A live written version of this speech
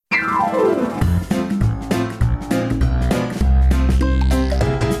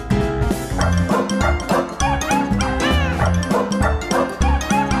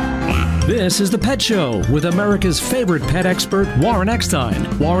This is The Pet Show with America's favorite pet expert, Warren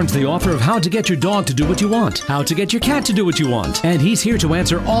Eckstein. Warren's the author of How to Get Your Dog to Do What You Want, How to Get Your Cat to Do What You Want, and he's here to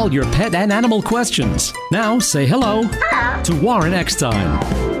answer all your pet and animal questions. Now, say hello to Warren Eckstein.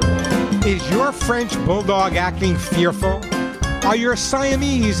 Is your French Bulldog acting fearful? Are your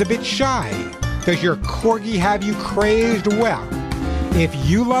Siamese a bit shy? Does your Corgi have you crazed? Well, if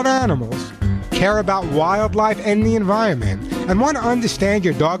you love animals, care about wildlife and the environment, and want to understand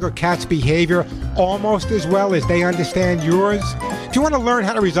your dog or cat's behavior almost as well as they understand yours, if you want to learn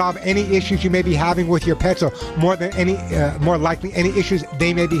how to resolve any issues you may be having with your pets, or more likely any issues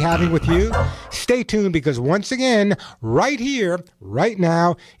they may be having with you, stay tuned, because once again, right here, right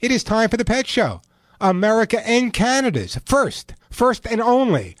now, it is time for The Pet Show. America and Canada's first and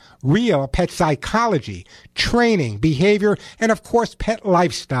only real pet psychology, training, behavior, and of course, pet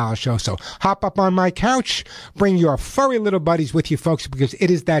lifestyle show. So hop up on my couch, bring your furry little buddies with you, folks, because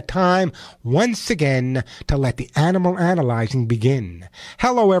it is that time once again to let the animal analyzing begin.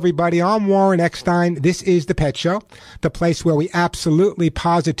 Hello, everybody. I'm Warren Eckstein. This is The Pet Show, the place where we absolutely,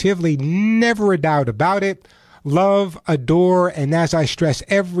 positively, never a doubt about it, love, adore, and as I stress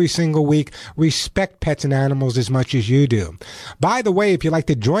every single week, respect pets and animals as much as you do. By the way, if you'd like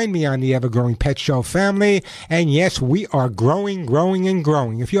to join me on the ever-growing Pet Show family, and yes, we are growing, and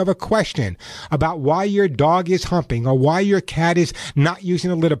growing. If you have a question about why your dog is humping, or why your cat is not using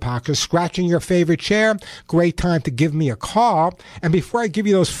a litter box, or scratching your favorite chair, great time to give me a call. And before I give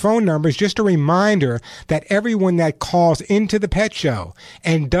you those phone numbers, just a reminder that everyone that calls into the Pet Show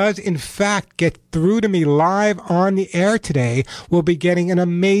and does in fact get through to me live on the air today will be getting an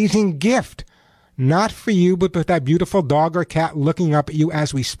amazing gift. Not for you, but with that beautiful dog or cat looking up at you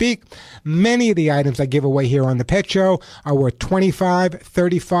as we speak. Many of the items I give away here on The Pet Show are worth $25,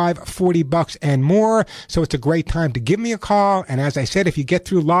 $35, $40 and more. So it's a great time to give me a call. And as I said, if you get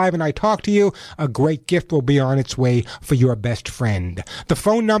through live and I talk to you, a great gift will be on its way for your best friend. The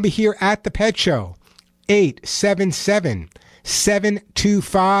phone number here at The Pet Show,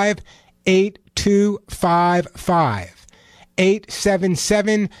 877-725-8255.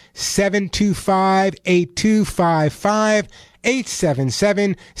 877-725-8255.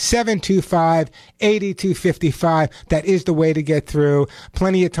 877-725-8255. That is the way to get through.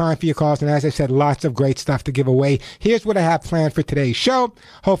 Plenty of time for your calls. And as I said, lots of great stuff to give away. Here's what I have planned for today's show.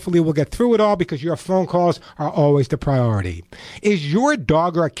 Hopefully we'll get through it all, because your phone calls are always the priority. Is your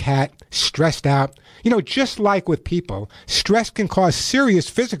dog or cat stressed out? You know, just like with people, stress can cause serious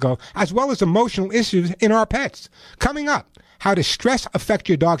physical as well as emotional issues in our pets. Coming up, how does stress affect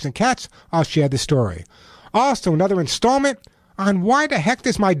your dogs and cats? I'll share the story. Also, another installment on why the heck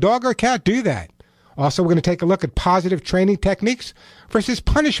does my dog or cat do that? Also, we're going to take a look at positive training techniques versus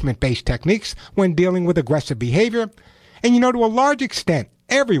punishment-based techniques when dealing with aggressive behavior. And you know, to a large extent,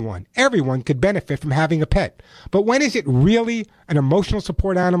 everyone could benefit from having a pet. But when is it really an emotional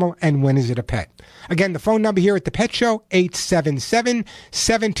support animal, and when is it a pet? Again, the phone number here at The Pet Show,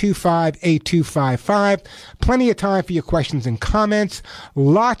 877-725-8255. Plenty of time for your questions and comments.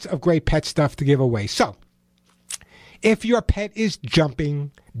 Lots of great pet stuff to give away. So, if your pet is jumping,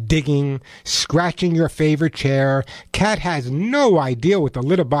 digging, scratching your favorite chair, cat has no idea what the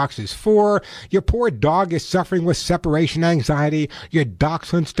litter box is for, your poor dog is suffering with separation anxiety, your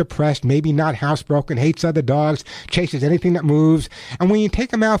dachshund's depressed, maybe not housebroken, hates other dogs, chases anything that moves, and when you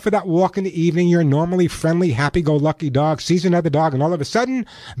take him out for that walk in the evening, your normally friendly, happy-go-lucky dog sees another dog, and all of a sudden,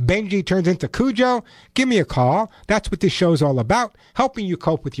 Benji turns into Cujo, give me a call. That's what this show's all about, helping you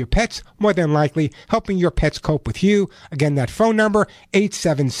cope with your pets, more than likely helping your pets cope with you. Again, that phone number,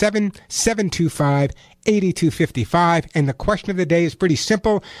 877-725-8255. And the question of the day is pretty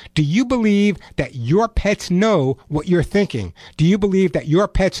simple. Do you believe that your pets know what you're thinking? Do you believe that your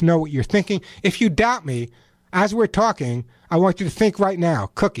pets know what you're thinking? If you doubt me, as we're talking, I want you to think right now.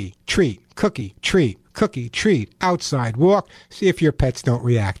 Cookie, treat, cookie, treat. Cookie, treat, outside, walk. See if your pets don't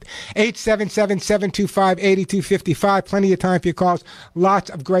react. 877-725-8255. Plenty of time for your calls. Lots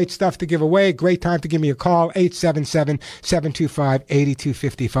of great stuff to give away. Great time to give me a call.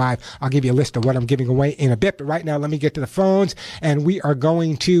 877-725-8255. I'll give you a list of what I'm giving away in a bit. But right now, let me get to the phones. And we are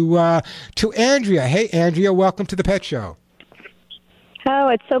going to Andrea. Hey, Andrea, welcome to The Pet Show. Oh,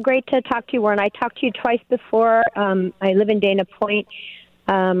 it's so great to talk to you, Warren. I talked to you twice before. I live in Dana Point.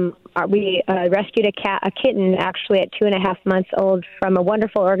 We rescued a kitten, actually at 2.5 months old, from a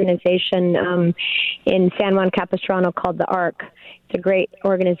wonderful organization in San Juan Capistrano called The Ark. It's a great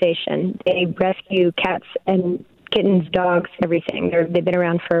organization. They rescue cats and kittens, dogs, everything. They've been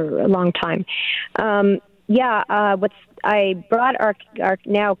around for a long time. I brought our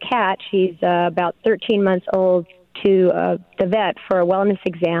now cat. She's about 13 months old the vet for a wellness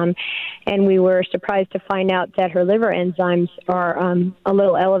exam, and we were surprised to find out that her liver enzymes are a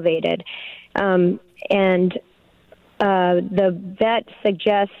little elevated. And the vet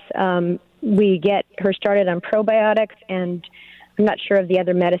suggests we get her started on probiotics, and I'm not sure of the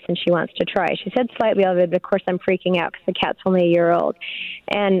other medicine she wants to try. She said slightly elevated, but of course I'm freaking out because the cat's only a year old.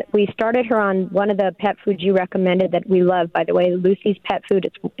 And we started her on one of the pet foods you recommended that we love, by the way, Lucy's Pet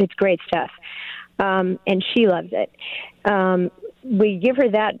Food. It's great stuff. And she loves it. We give her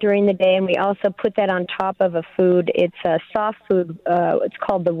that during the day, and we also put that on top of a food. It's a soft food. It's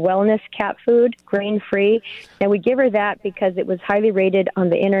called the Wellness Cat Food, grain-free. And we give her that because it was highly rated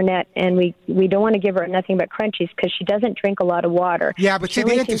on the Internet, and we don't want to give her nothing but crunchies because she doesn't drink a lot of water. Yeah, but see,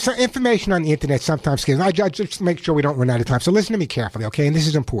 so information on the Internet sometimes scares me. I just make sure we don't run out of time. So listen to me carefully, okay? And this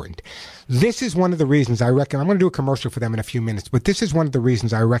is important. This is one of the reasons I recommend. I'm going to do a commercial for them in a few minutes, but this is one of the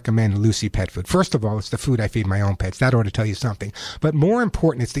reasons I recommend Lucy Pet Food. First of all, it's the food I feed my own pets. That ought to tell you something. But more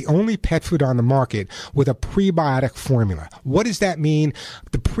important, it's the only pet food on the market with a prebiotic formula. What does that mean?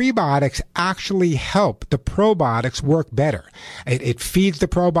 The prebiotics actually help the probiotics work better. It feeds the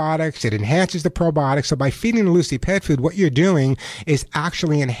probiotics. It enhances the probiotics. So by feeding the Lucy Pet Food, what you're doing is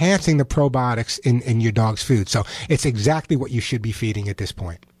actually enhancing the probiotics in your dog's food. So it's exactly what you should be feeding at this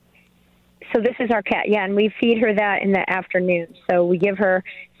point. So this is our cat, yeah, and we feed her that in the afternoon. So we give her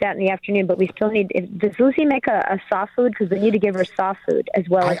that in the afternoon, but we still need. Does Lucy make a soft food? Because we need to give her soft food as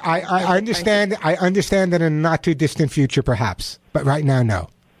well. I understand. I understand that in a not too distant future, perhaps, but right now, no.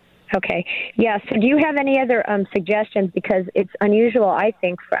 Okay. Yeah. So do you have any other suggestions? Because it's unusual, I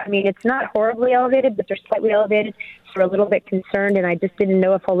think. It's not horribly elevated, but they're slightly elevated. So we're a little bit concerned, and I just didn't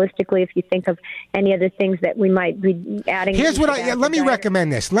know if holistically, if you think of any other things that we might be adding. Here's what let me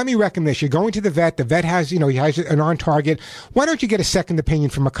recommend this. Let me recommend this. You're going to the vet. The vet has, he has an on target. Why don't you get a second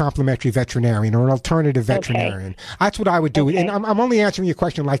opinion from a complimentary veterinarian or an alternative veterinarian? Okay. That's what I would do. Okay. And I'm only answering your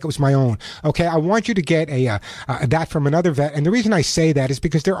question like it was my own. Okay. I want you to get that from another vet. And the reason I say that is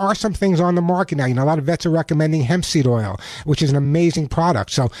because there are some things on the market now. A lot of vets are recommending hemp seed oil, which is an amazing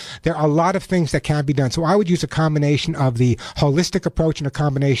product. So there are a lot of things that can be done. So I would use a combination of the holistic approach and a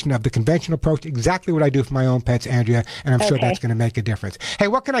combination of the conventional approach, exactly what I do for my own pets, Andrea, and I'm sure that's going to make a difference. Hey,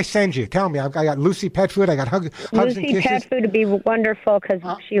 what can I send you? Tell me. I got Lucy Pet Food. I got hugs and kisses. Lucy Pet Food would be wonderful because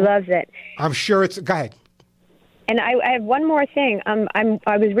she loves it. I'm sure it's... Go ahead. And I have one more thing.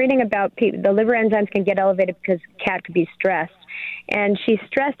 I was reading about the liver enzymes can get elevated because the cat could be stressed. And she's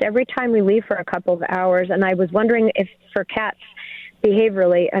stressed every time we leave for a couple of hours. And I was wondering if for cats,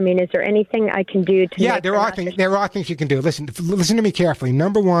 behaviorally, is there anything I can do to? Yeah, there are things. There are things you can do. Listen to me carefully.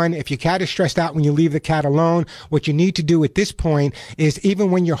 Number one, if your cat is stressed out when you leave the cat alone, what you need to do at this point is, even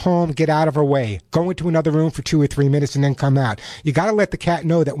when you're home, get out of her way. Go into another room for 2 or 3 minutes and then come out. You got to let the cat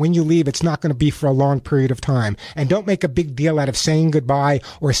know that when you leave, it's not going to be for a long period of time. And don't make a big deal out of saying goodbye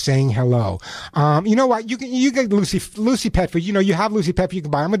or saying hello. You know what? You get Lucy Pet Food. You have Lucy Pet Food you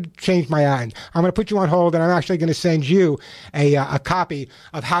can buy. I'm going to change my end. I'm going to put you on hold, and I'm actually going to send you a copy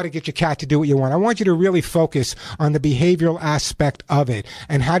of how to get your cat to do what you want. I want you to really focus on the behavioral aspect of it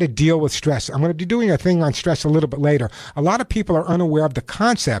and how to deal with stress. I'm going to be doing a thing on stress a little bit later. A lot of people are unaware of the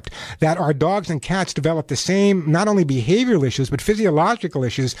concept that our dogs and cats develop the same, not only behavioral issues, but physiological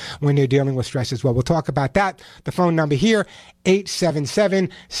issues when they're dealing with stress as well. We'll talk about that. The phone number here,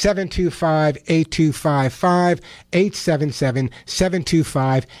 877-725-8255,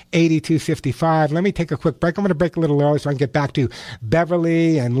 877-725-8255. Let me take a quick break. I'm going to break a little early so I can get back to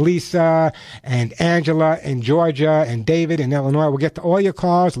Beverly and Lisa and Angela and Georgia and David in Illinois. We'll get to all your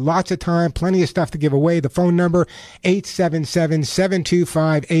calls. Lots of time. Plenty of stuff to give away. The phone number,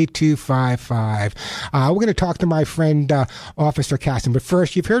 877-725-8255. We're going to talk to my friend, Officer Casson. But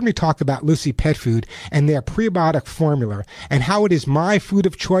first, you've heard me talk about Lucy Pet Food and their prebiotic formula and how it is my food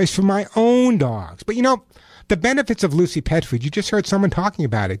of choice for my own dogs. But the benefits of Lucy Pet Food, you just heard someone talking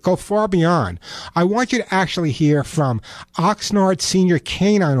about it, go far beyond. I want you to actually hear from Oxnard Senior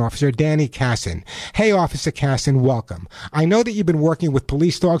Canine Officer Danny Casson. Hey, Officer Casson, welcome. I know that you've been working with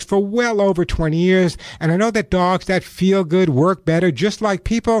police dogs for well over 20 years, and I know that dogs that feel good work better just like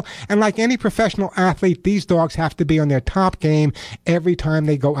people, and like any professional athlete, these dogs have to be on their top game every time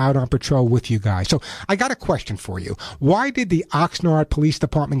they go out on patrol with you guys. So I got a question for you. Why did the Oxnard Police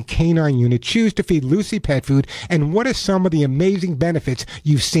Department Canine Unit choose to feed Lucy Pet Food, and what are some of the amazing benefits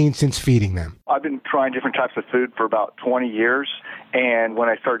you've seen since feeding them? I've been trying different types of food for about 20 years, and when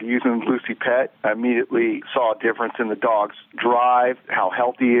I started using Lucy Pet, I immediately saw a difference in the dog's drive, how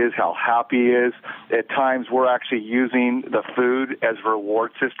healthy he is, how happy he is. At times, we're actually using the food as a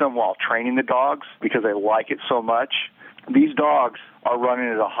reward system while training the dogs because they like it so much. These dogs are running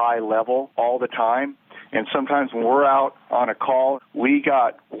at a high level all the time, And sometimes when we're out on a call, we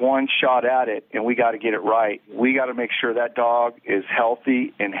got one shot at it, and we got to get it right. We got to make sure that dog is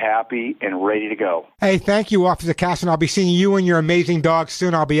healthy and happy and ready to go. Hey, thank you, Officer Casson. I'll be seeing you and your amazing dog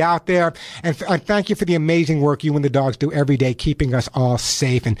soon. I'll be out there. And thank you for the amazing work you and the dogs do every day, keeping us all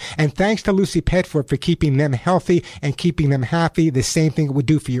safe. And thanks to Lucy Pet Food for keeping them healthy and keeping them happy. The same thing it would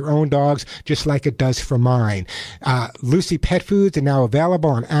do for your own dogs, just like it does for mine. Lucy Pet Foods are now available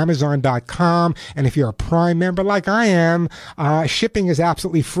on Amazon.com. And if you're a Prime member like I am, shipping is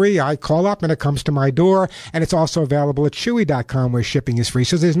absolutely free. I call up and it comes to my door. And it's also available at Chewy.com where shipping is free.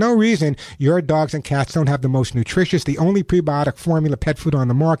 So there's no reason your dogs and cats don't have the most nutritious, the only prebiotic formula pet food on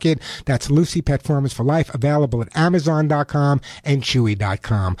the market. That's Lucy Pet Formulas for Life, available at Amazon.com and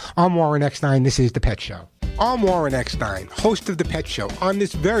Chewy.com. I'm Warren Eckstein. This is The Pet Show. I'm Warren Eckstein, host of The Pet Show on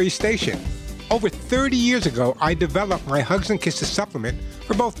this very station. Over 30 years ago, I developed my Hugs and Kisses supplement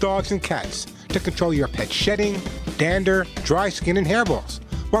for both dogs and cats to control your pet's shedding, dander, dry skin, and hairballs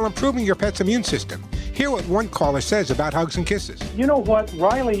while improving your pet's immune system. Hear what one caller says about Hugs and Kisses. You know what?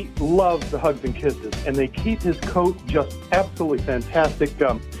 Riley loves the Hugs and Kisses, and they keep his coat just absolutely fantastic. There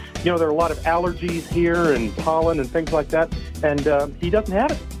are a lot of allergies here and pollen and things like that, and he doesn't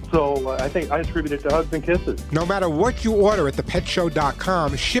have it. So I think I attribute it to Hugs and Kisses. No matter what you order at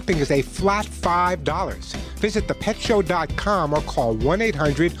ThePetShow.com, shipping is a flat $5. Visit ThePetShow.com or call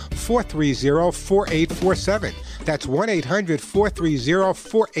 1-800-430-4847. That's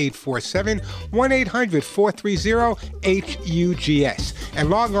 1-800-430-4847, 1-800-430-HUGS. And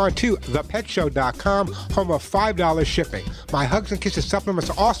log on to ThePetShow.com, home of $5 shipping. My Hugs and Kisses supplements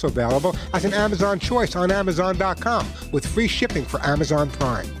are also available as an Amazon choice on Amazon.com with free shipping for Amazon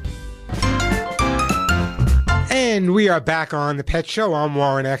Prime. And we are back on The Pet Show. I'm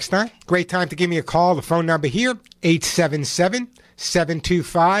Warren Eckstein. Great time to give me a call. The phone number here,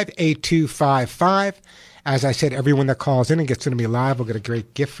 877-725-8255. As I said, everyone that calls in and gets to me live will get a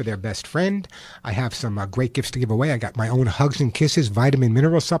great gift for their best friend. I have some great gifts to give away. I got my own Hugs and Kisses vitamin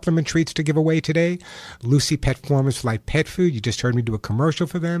mineral supplement treats to give away today. Lucy Pet Formulas for Life pet food. You just heard me do a commercial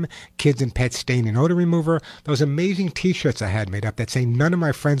for them. Kids and Pet stain and odor remover. Those amazing T-shirts I had made up that say none of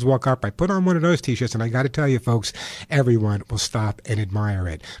my friends walk up. I put on one of those T-shirts, and I got to tell you, folks, everyone will stop and admire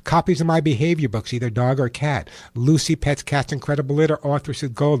it. Copies of my behavior books, either dog or cat. Lucy Pet's Cat's Incredible Litter, Arthur's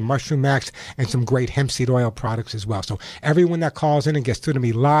Gold, Mushroom Max, and some great hemp seed oil products as well. So everyone that calls in and gets through to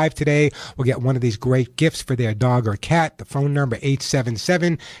me live today will get one of these great gifts for their dog or cat. The phone number,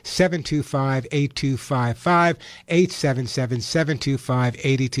 877-725-8255,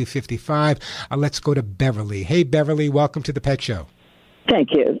 877-725-8255. Let's go to Beverly. Hey, Beverly, welcome to The Pet Show.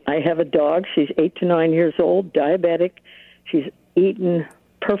 Thank you. I have a dog. She's 8 to 9 years old, diabetic. She's eaten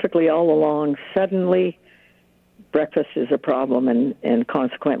perfectly all along. Suddenly, breakfast is a problem, and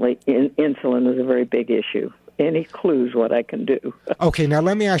consequently, insulin is a very big issue. Any clues what I can do? Okay, now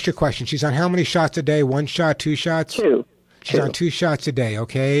let me ask you a question. She's on how many shots a day? 1 shot, 2 shots? Two. She's on 2 shots a day,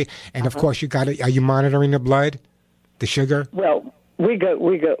 okay? And of course, are you monitoring the blood, the sugar? Well, we go.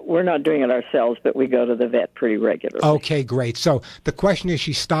 We're not doing it ourselves, but we go to the vet pretty regularly. Okay, great. So the question is,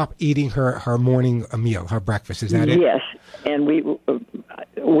 she stopped eating her morning meal, her breakfast. Is that it? Yes, and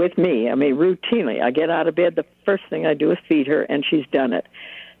with me, routinely, I get out of bed, the first thing I do is feed her, and she's done it.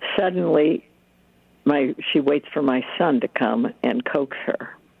 Suddenly, she waits for my son to come and coax her,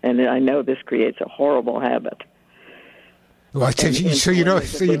 and I know this creates a horrible habit. Well, so you know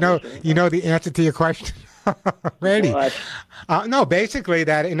the answer to your question. Ready? No, basically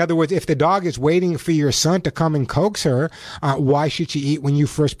that, in other words, if the dog is waiting for your son to come and coax her, why should she eat when you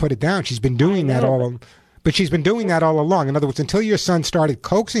first put it down? She's been doing that but she's been doing that all along. In other words, until your son started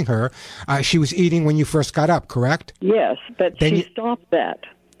coaxing her, she was eating when you first got up, correct? Yes, but she stopped that.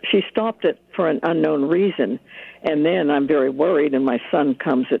 She stopped it for an unknown reason, and then I'm very worried, and my son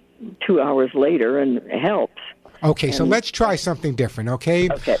comes at 2 hours later and helps. Okay, so let's try something different, okay?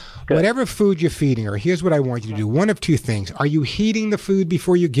 Okay, good. Whatever food you're feeding her, here's what I want you to do. One of two things. Are you heating the food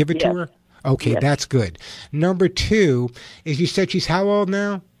before you give it to her? Okay, that's good. Number 2 is, you said she's how old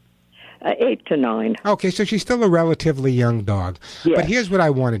now? 8 to 9. Okay, so she's still a relatively young dog. Yes. But here's what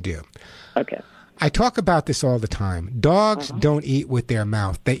I want to do. Okay. I talk about this all the time. Dogs don't eat with their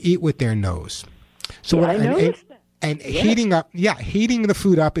mouth. They eat with their nose. So I noticed that. And heating the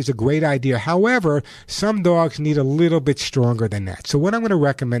food up is a great idea. However, some dogs need a little bit stronger than that. So what I'm going to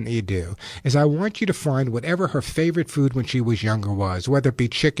recommend that you do is, I want you to find whatever her favorite food when she was younger was, whether it be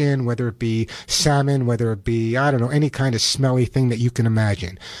chicken, whether it be salmon, whether it be, I don't know, any kind of smelly thing that you can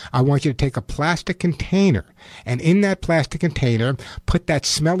imagine. I want you to take a plastic container And in that plastic container, put that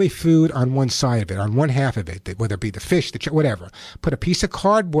smelly food on one side of it, on one half of it, whether it be the fish, whatever. Put a piece of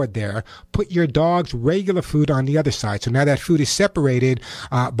cardboard there. Put your dog's regular food on the other side. So now that food is separated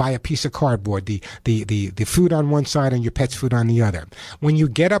by a piece of cardboard. The food on one side and your pet's food on the other. When you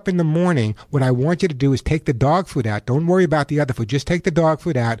get up in the morning, what I want you to do is take the dog food out. Don't worry about the other food. Just take the dog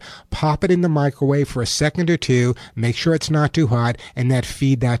food out, pop it in the microwave for a second or two, make sure it's not too hot, and then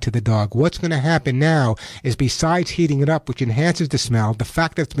feed that to the dog. What's going to happen now is, besides heating it up, which enhances the smell, the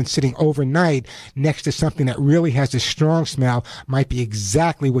fact that it's been sitting overnight next to something that really has a strong smell might be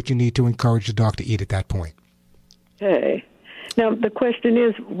exactly what you need to encourage the dog to eat at that point. Okay. Now, the question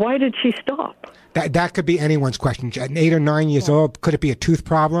is, why did she stop? That could be anyone's question. At 8 or 9 years old, could it be a tooth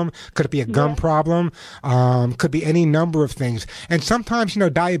problem? Could it be a gum problem? Could be any number of things. And sometimes,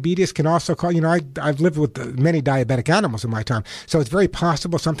 diabetes can also cause, I've lived with many diabetic animals in my time. So it's very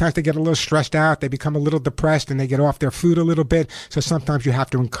possible. Sometimes they get a little stressed out. They become a little depressed and they get off their food a little bit. So sometimes you have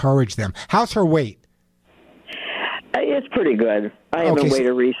to encourage them. How's her weight? It's pretty good. I haven't weighed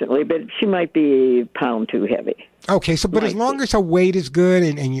her recently, but she might be a pound too heavy. Okay, so but as long as her weight is good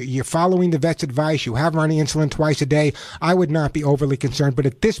and you're following the vet's advice, you have her on the insulin twice a day, I would not be overly concerned. But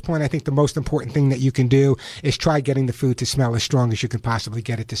at this point, I think the most important thing that you can do is try getting the food to smell as strong as you can possibly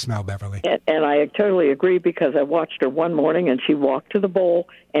get it to smell, Beverly. And I totally agree, because I watched her one morning and she walked to the bowl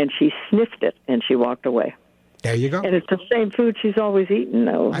and she sniffed it and she walked away. There you go. And it's the same food she's always eaten,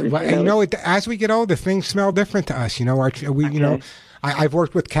 though. As we get older, things smell different to us. I've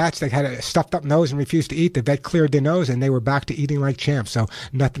worked with cats that had a stuffed up nose and refused to eat. The vet cleared their nose and they were back to eating like champs. So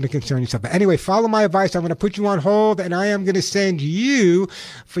nothing to concern yourself. But anyway, follow my advice. I'm going to put you on hold and I am going to send you,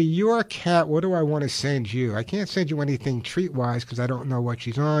 for your cat, what do I want to send you? I can't send you anything treat-wise because I don't know what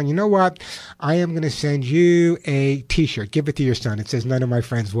she's on. You know what? I am going to send you a T-shirt. Give it to your son. It says, "None of my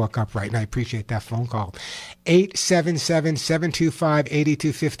friends walk upright." And I appreciate that phone call.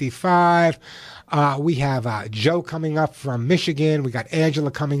 877-725-8255. We have Joe coming up from Michigan. We got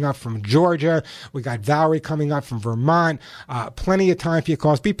Angela coming up from Georgia. We got Valerie coming up from Vermont. Plenty of time for your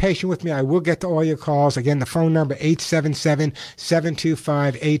calls. Be patient with me. I will get to all your calls. Again, the phone number,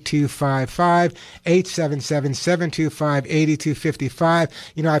 877-725-8255, 877-725-8255.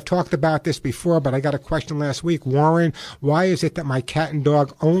 I've talked about this before, but I got a question last week. Warren, why is it that my cat and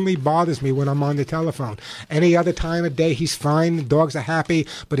dog only bothers me when I'm on the telephone? Any other time of day, he's fine. The dogs are happy.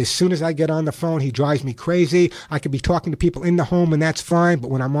 But as soon as I get on the phone, he drives me crazy. I could be talking to people in the home and that's fine,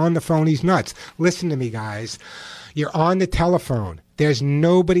 but when I'm on the phone, he's nuts. Listen to me, guys. You're on the telephone. There's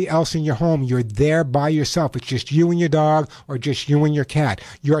nobody else in your home. You're there by yourself. It's just you and your dog or just you and your cat.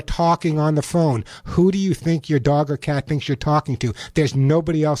 You're talking on the phone. Who do you think your dog or cat thinks you're talking to? There's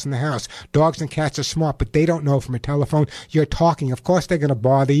nobody else in the house. Dogs and cats are smart, but they don't know from a telephone. You're talking. Of course, they're going to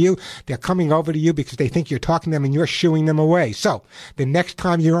bother you. They're coming over to you because they think you're talking to them and you're shooing them away. So the next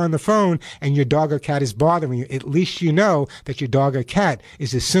time you're on the phone and your dog or cat is bothering you, at least you know that your dog or cat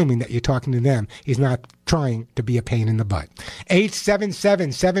is assuming that you're talking to them. He's not trying to be a pain in the butt.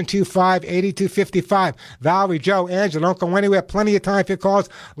 877-725-8255. Valerie, Joe, Angela, don't go anywhere. Plenty of time for your calls.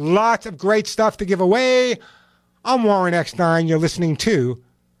 Lots of great stuff to give away. I'm Warren Eckstein. You're listening to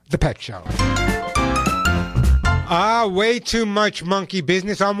The Pet Show. Way too much monkey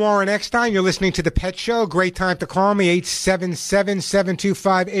business. I'm Warren Eckstein. You're listening to The Pet Show. Great time to call me,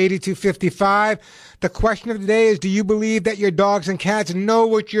 877-725-8255. The question of the day is, do you believe that your dogs and cats know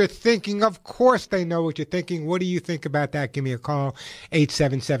what you're thinking? Of course they know what you're thinking. What do you think about that? Give me a call,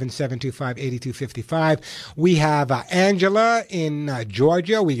 877-725-8255. We have Angela in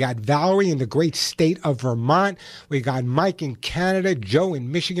Georgia. We got Valerie in the great state of Vermont. We got Mike in Canada, Joe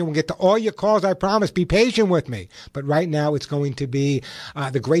in Michigan. We'll get to all your calls, I promise. Be patient with me. But right now it's going to be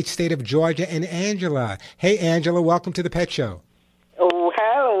the great state of Georgia and Angela. Hey, Angela, welcome to The Pet Show. Oh,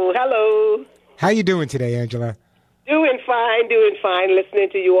 hello. How you doing today, Angela? Doing fine. Listening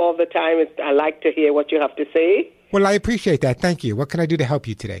to you all the time. I like to hear what you have to say. Well, I appreciate that. Thank you. What can I do to help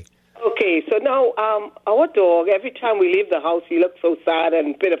you today? Okay, so now our dog, every time we leave the house, he looks so sad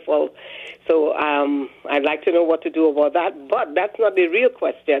and pitiful. So I'd like to know what to do about that. But that's not the real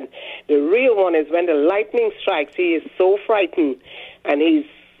question. The real one is when the lightning strikes, he is so frightened, and he's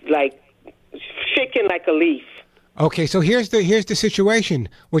like shaking like a leaf. Okay, so here's the situation.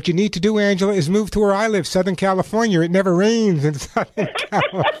 What you need to do, Angela, is move to where I live, Southern California. It never rains in Southern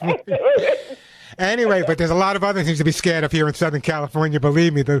California. Anyway, but there's a lot of other things to be scared of here in Southern California.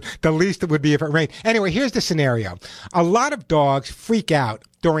 Believe me, the least it would be if it rained. Anyway, here's the scenario. A lot of dogs freak out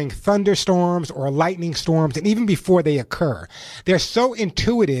during thunderstorms or lightning storms, and even before they occur. They're so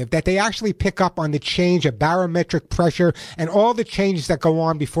intuitive that they actually pick up on the change of barometric pressure and all the changes that go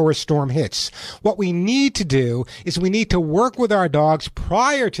on before a storm hits. What we need to do is we need to work with our dogs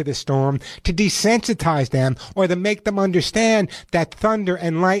prior to the storm to desensitize them or to make them understand that thunder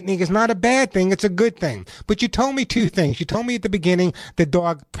and lightning is not a bad thing, it's a good thing. But you told me two things. You told me at the beginning the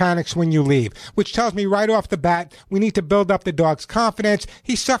dog panics when you leave, which tells me right off the bat we need to build up the dog's confidence.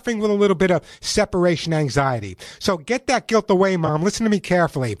 He's suffering with a little bit of separation anxiety. So get that guilt away, Mom. Listen to me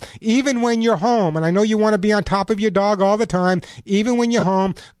carefully. Even when you're home, and I know you want to be on top of your dog all the time, even when you're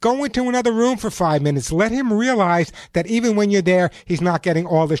home, go into another room for 5 minutes. Let him realize that even when you're there, he's not getting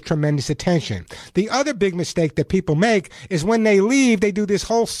all this tremendous attention. The other big mistake that people make is when they leave, they do this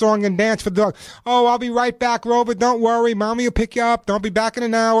whole song and dance for the dog. Oh, I'll be right back, Rover. Don't worry. Mommy will pick you up. Don't be back in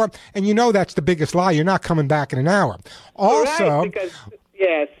an hour. And you know that's the biggest lie. You're not coming back in an hour. Also, right, because,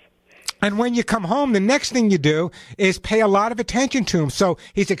 yes. And when you come home, the next thing you do is pay a lot of attention to him. So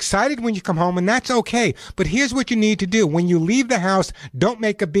he's excited when you come home, and that's okay. But here's what you need to do. When you leave the house, don't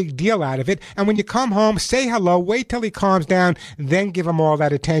make a big deal out of it. And when you come home, say hello, wait till he calms down, then give him all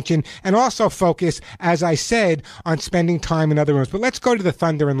that attention. And also focus, as I said, on spending time in other rooms. But let's go to the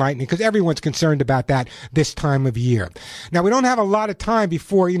thunder and lightning, because everyone's concerned about that this time of year. Now, we don't have a lot of time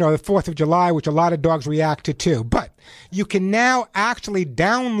before, the 4th of July, which a lot of dogs react to too. But you can now actually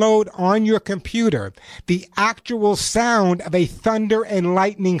download on your computer the actual sound of a thunder and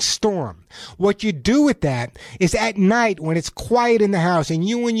lightning storm. What you do with that is at night when it's quiet in the house and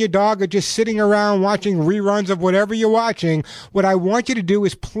you and your dog are just sitting around watching reruns of whatever you're watching, what I want you to do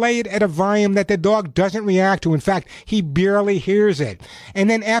is play it at a volume that the dog doesn't react to. In fact, he barely hears it. And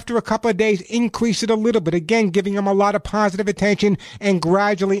then after a couple of days, increase it a little bit. Again, giving him a lot of positive attention and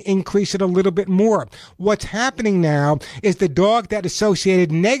gradually increase it a little bit more. What's happening now is the dog that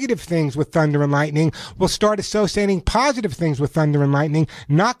associated negative things with thunder and lightning will start associating positive things with thunder and lightning.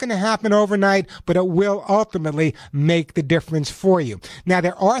 Not going to happen overnight, but it will ultimately make the difference for you. Now,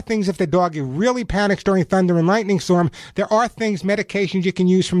 there are things, if the dog really panics during thunder and lightning storm, there are things, medications you can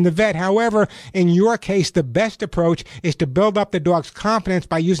use from the vet. However, in your case, the best approach is to build up the dog's confidence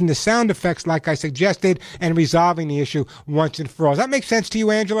by using the sound effects like I suggested and resolving the issue once and for all. Does that make sense to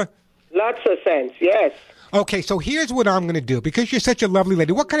you, Angela? Lots of sense, yes. Okay, so here's what I'm going to do. Because you're such a lovely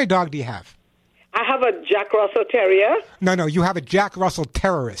lady, what kind of dog do you have? I have a Jack Russell Terrier. No, you have a Jack Russell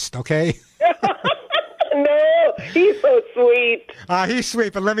terrorist, okay? No, he's so sweet. He's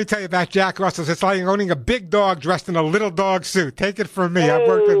sweet, but let me tell you about Jack Russells. It's like owning a big dog dressed in a little dog suit. Take it from me. I've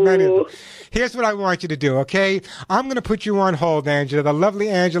worked with many of them. Here's what I want you to do, okay? I'm going to put you on hold, Angela, the lovely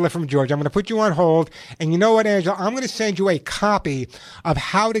Angela from Georgia. I'm going to put you on hold. And you know what, Angela? I'm going to send you a copy of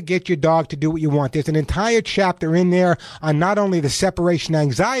how to get your dog to do what you want. There's an entire chapter in there on not only the separation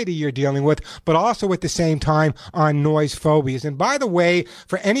anxiety you're dealing with, but also at the same time on noise phobias. And by the way,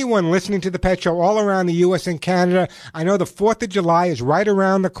 for anyone listening to The Pet Show all around the U.S. and Canada, I know the 4th of July is right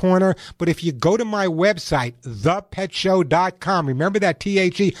around the corner, but if you go to my website, ThePetShow.com, remember that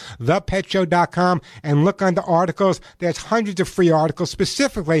THE, ThePetShow.com, and look under articles. There's hundreds of free articles.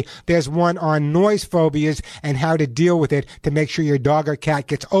 Specifically, there's one on noise phobias and how to deal with it to make sure your dog or cat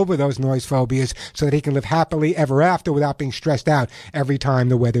gets over those noise phobias so that he can live happily ever after without being stressed out every time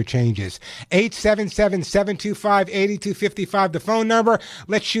the weather changes. 877-725-8255, the phone number.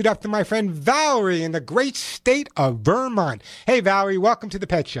 Let's shoot up to my friend Valerie in the great state of Vermont. Hey, Valerie, welcome to The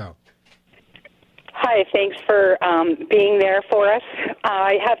Pet Show. Hi, thanks for being there for us.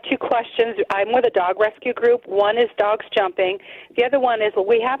 I have two questions. I'm with a dog rescue group. One is dogs jumping. The other one is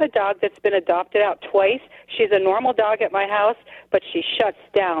we have a dog that's been adopted out twice. She's a normal dog at my house, but she shuts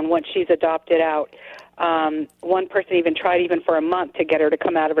down once she's adopted out. One person even tried for a month to get her to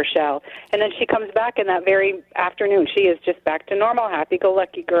come out of her shell. And then she comes back in that very afternoon. She is just back to normal,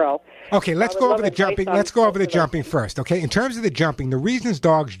 happy-go-lucky girl. Okay, let's go over the jumping. Let's go over the jumping first, okay? In terms of the jumping, the reasons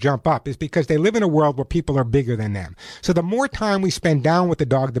dogs jump up is because they live in a world where people are bigger than them. So the more time we spend down with the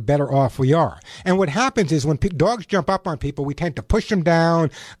dog, the better off we are. And what happens is when dogs jump up on people, we tend to push them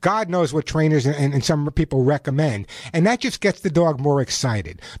down. God knows what trainers and some people recommend. And that just gets the dog more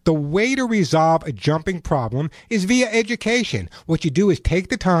excited. The way to resolve a jumping problem is via education. What you do is take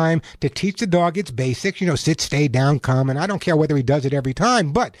the time to teach the dog its basics, sit, stay, down, come, and I don't care whether he does it every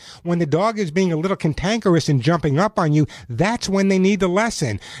time, but when the dog is being a little cantankerous and jumping up on you, that's when they need the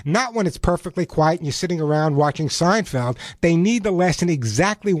lesson. Not when it's perfectly quiet and you're sitting around watching Seinfeld. They need the lesson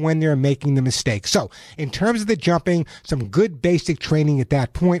exactly when they're making the mistake. So, in terms of the jumping, some good basic training at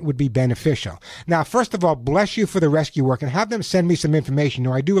that point would be beneficial. Now, first of all, bless you for the rescue work and have them send me some information.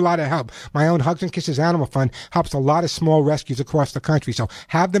 I do a lot of help. My own Hugs and Kisses Animal Fund helps a lot of small rescues across the country. So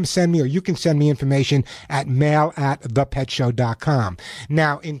have them send me, or you can send me information at mail@thepetshow.com.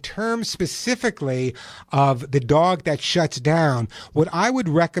 Now, in terms specifically of the dog that shuts down, what I would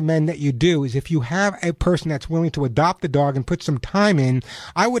recommend that you do is, if you have a person that's willing to adopt the dog and put some time in,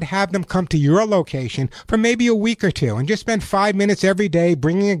 I would have them come to your location for maybe a week or two and just spend 5 minutes every day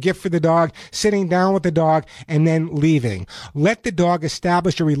bringing a gift for the dog, sitting down with the dog, and then leaving. Let the dog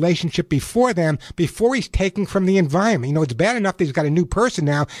establish a relationship before he's taking from the environment. You know, it's bad enough that he's got a new person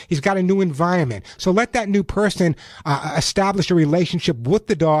now. He's got a new environment. So let that new person establish a relationship with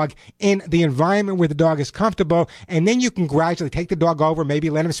the dog in the environment where the dog is comfortable, and then you can gradually take the dog over, maybe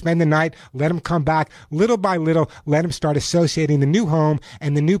let him spend the night, let him come back, little by little, let him start associating the new home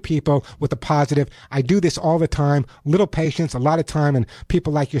and the new people with the positive. I do this all the time. Little patience, a lot of time, and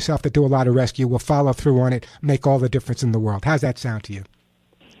people like yourself that do a lot of rescue will follow through on it, make all the difference in the world. How's that sound to you?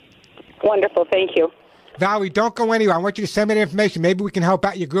 Wonderful. Thank you. Valerie, don't go anywhere. I want you to send me the information. Maybe we can help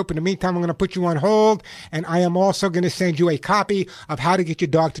out your group. In the meantime, I'm going to put you on hold, and I am also going to send you a copy of How to Get Your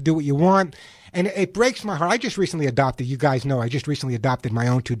Dog to Do What You Want. And it breaks my heart. I just recently adopted, you guys know, I just recently adopted my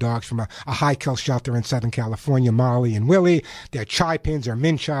own 2 dogs from a high-kill shelter in Southern California, Molly and Willie. They're Chai Pins or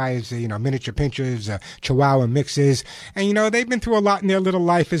Min Chais, miniature pinchers, Chihuahua mixes. And, they've been through a lot in their little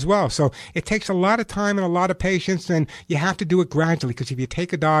life as well. So it takes a lot of time and a lot of patience, and you have to do it gradually, because if you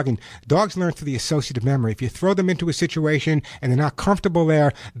take a dog, and dogs learn through the associative memory, if you throw them into a situation and they're not comfortable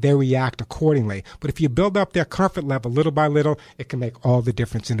there, they react accordingly. But if you build up their comfort level little by little, it can make all the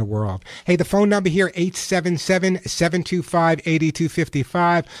difference in the world. Hey, the phone number here,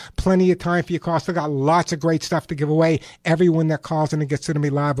 877-725-8255. Plenty of time for your calls. Still got lots of great stuff to give away. Everyone that calls in and gets to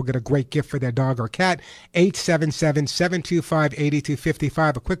me live will get a great gift for their dog or cat.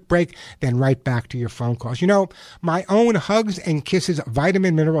 877-725-8255. A quick break, then right back to your phone calls. My own Hugs and Kisses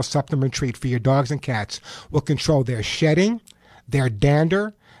vitamin mineral supplement treat for your dogs and cats will control their shedding, their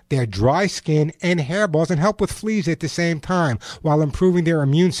dander, their dry skin and hairballs, and help with fleas at the same time while improving their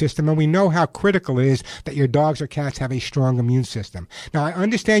immune system. And we know how critical it is that your dogs or cats have a strong immune system. Now, I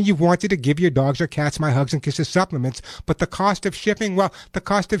understand you've wanted to give your dogs or cats my Hugs and Kisses supplements, but the cost of shipping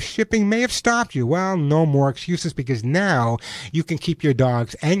may have stopped you. Well, no more excuses, because now you can keep your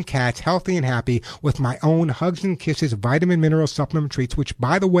dogs and cats healthy and happy with my own Hugs and Kisses vitamin mineral supplement treats, which,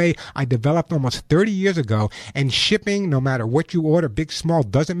 by the way, I developed almost 30 years ago. And shipping, no matter what you order, big, small,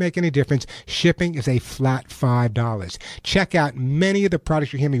 doesn't make any difference. Shipping is a flat $5. Check out many of the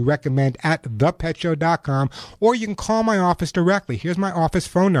products you hear me recommend at ThePetShow.com, or you can call my office directly. Here's my office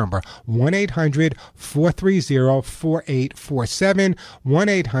phone number, 1-800-430-4847,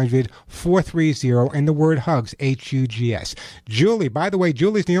 1-800-430, and the word HUGS, H-U-G-S. Julie, by the way,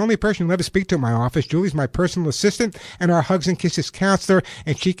 Julie's the only person who'll ever speak to at my office. Julie's my personal assistant and our Hugs and Kisses counselor,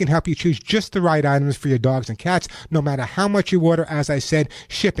 and she can help you choose just the right items for your dogs and cats, no matter how much you order. As I said,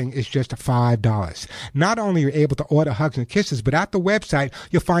 shipping is just $5. Not only are you able to order Hugs and Kisses, but at the website,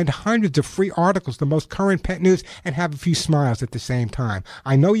 you'll find hundreds of free articles, the most current pet news, and have a few smiles at the same time.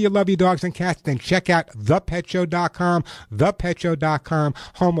 I know you love your dogs and cats, then check out ThePetShow.com, ThePetShow.com,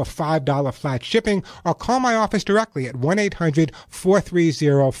 home of $5 flat shipping, or call my office directly at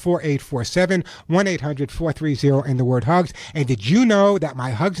 1-800-430-4847, 1-800-430, and the word HUGS. And did you know that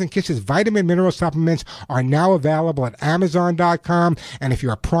my Hugs and Kisses vitamin mineral supplements are now available at Amazon.com? And if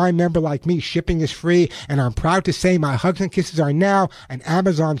you're a Prime member like me, shipping is free. And I'm proud to say my Hugs and Kisses are now an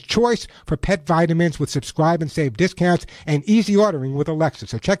Amazon's choice for pet vitamins, with subscribe and save discounts and easy ordering with Alexa.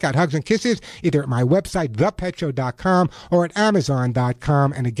 So check out Hugs and Kisses either at my website, ThePetShow.com, or at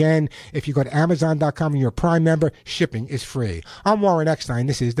Amazon.com. And again, if you go to Amazon.com and you're a Prime member, shipping is free. I'm Warren Eckstein.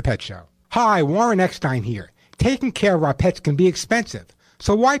 This is The Pet Show. Hi, Warren Eckstein here. Taking care of our pets can be expensive.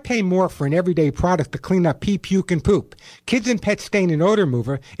 So why pay more for an everyday product to clean up pee, puke, and poop? Kids and Pets Stain and Odor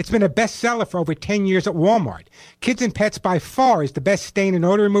Remover, it's been a bestseller for over 10 years at Walmart. Kids and Pets by far is the best stain and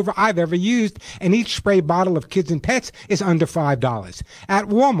odor remover I've ever used, and each spray bottle of Kids and Pets is under $5. At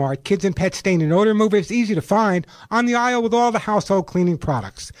Walmart, Kids and Pets Stain and Odor Remover is easy to find on the aisle with all the household cleaning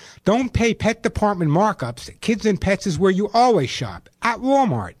products. Don't pay pet department markups. Kids and Pets is where you always shop, at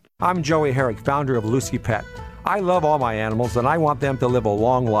Walmart. I'm Joey Herrick, founder of Lucy Pet. I love all my animals, and I want them to live a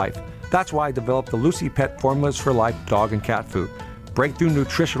long life. That's why I developed the Lucy Pet Formulas for Life dog and cat food. Breakthrough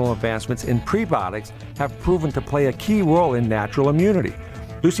nutritional advancements in prebiotics have proven to play a key role in natural immunity.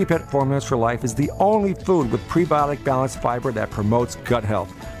 Lucy Pet Formulas for Life is the only food with prebiotic balanced fiber that promotes gut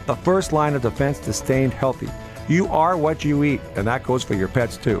health, the first line of defense to staying healthy. You are what you eat, and that goes for your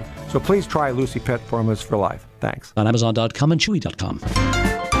pets too. So please try Lucy Pet Formulas for Life. Thanks. On Amazon.com and Chewy.com.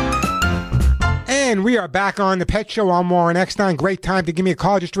 And we are back on The Pet Show. I'm Warren Eckstein. Great time to give me a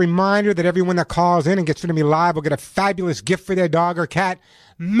call. Just a reminder that everyone that calls in and gets to me live will get a fabulous gift for their dog or cat.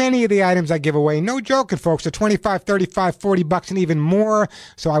 Many of the items I give away, no joking, folks, are $25, $35, $40, and even more.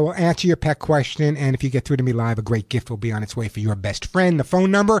 So I will answer your pet question, and if you get through to me live, a great gift will be on its way for your best friend. The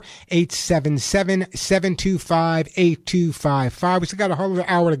phone number, 877-725-8255. We still got a whole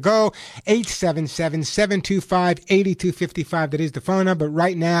hour to go. 877-725-8255. That is the phone number. But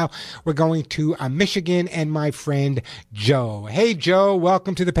right now, we're going to Michigan and my friend Joe. Hey, Joe,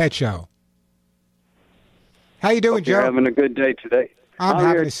 welcome to The Pet Show. How you doing, Joe? You're having a good day today. I'm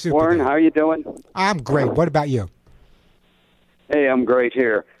having a super Warren, day. how are you doing? I'm great. What about you? Hey, I'm great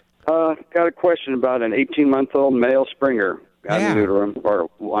here. Got a question about an 18-month-old male Springer. Got to neuter him, or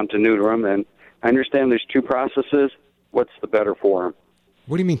want to neuter him, and I understand there's two processes. What's the better for him?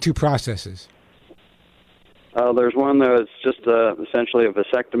 What do you mean two processes? There's one that's just essentially a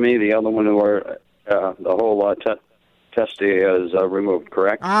vasectomy. The other one where the whole testy is removed.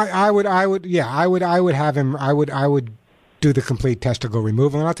 Correct? I would have him. I would do the complete testicle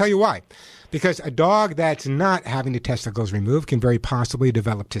removal, and I'll tell you why. Because a dog that's not having the testicles removed can very possibly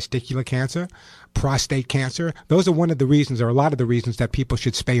develop testicular cancer, prostate cancer. Those are one of the reasons, or a lot of the reasons, that people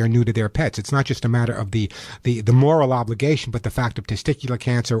should spay or neuter their pets. It's not just a matter of the moral obligation, but the fact of testicular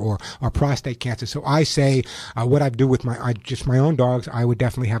cancer or prostate cancer. So I say what I do with my own dogs, I would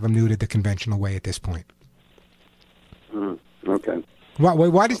definitely have them neutered the conventional way at this point. Okay.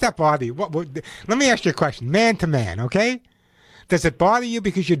 Why does that bother you? Let me ask you a question, man to man, okay? Does it bother you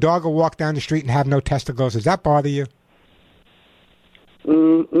because your dog will walk down the street and have no testicles? Does that bother you?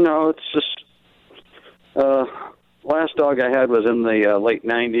 No, it's just last dog I had was in the late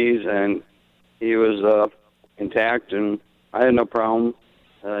 90s, and he was intact, and I had no problem.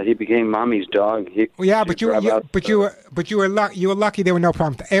 He became mommy's dog. But you were lucky there were no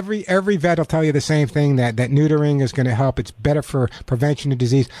problems. Every vet will tell you the same thing, that neutering is going to help. It's better for prevention of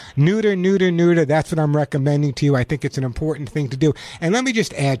disease. Neuter. That's what I'm recommending to you. I think it's an important thing to do. And let me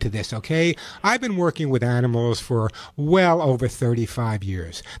just add to this, okay? I've been working with animals for well over 35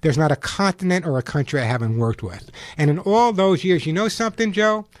 years. There's not a continent or a country I haven't worked with. And in all those years, you know something,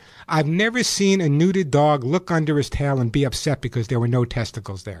 Joe? I've never seen a neutered dog look under his tail and be upset because there were no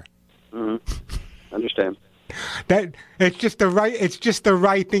testicles there. Understand. It's just the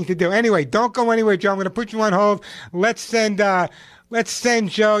right thing to do. Anyway, don't go anywhere, Joe. I'm going to put you on hold. Let's send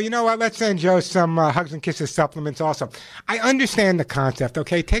Joe. You know what? Let's send Joe some Hugs and Kisses supplements also. I understand the concept,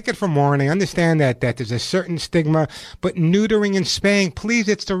 okay? Take it from Warren. I understand that there's a certain stigma, but neutering and spaying, please,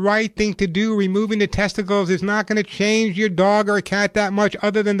 it's the right thing to do. Removing the testicles is not going to change your dog or cat that much,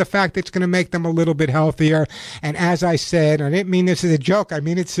 other than the fact that it's going to make them a little bit healthier. And as I said, I didn't mean this as a joke. I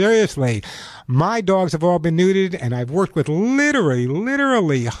mean it seriously. My dogs have all been neutered, and I've worked with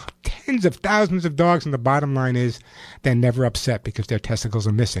literally tens of thousands of dogs, and the bottom line is they're never upset because their testicles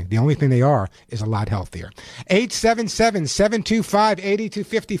are missing. The only thing they are is a lot healthier.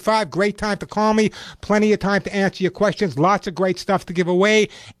 877-725-8255. Great time to call me. Plenty of time to answer your questions. Lots of great stuff to give away.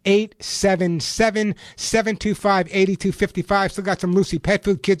 877-725-8255. Still got some Lucy Pet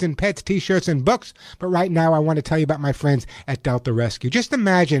Food, kids and pets, t-shirts and books. But right now I want to tell you about my friends at Delta Rescue. Just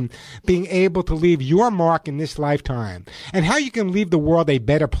imagine being able to leave your mark in this lifetime and how you can leave the world a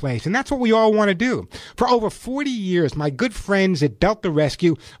better place. And that's what we all want to do. For over 40 years, my good friends at Delta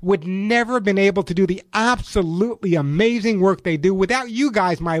Rescue would never have been able to do the absolutely amazing work they do without you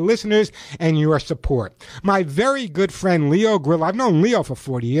guys, my listeners, and your support. My very good friend Leo Grill, I've known Leo for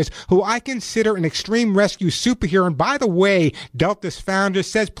 40 years, who I consider an extreme rescue superhero. And by the way, Delta's founder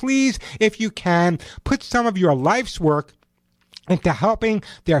says, please, if you can, put some of your life's work into helping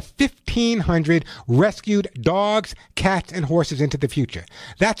their 1,500 rescued dogs, cats, and horses into the future.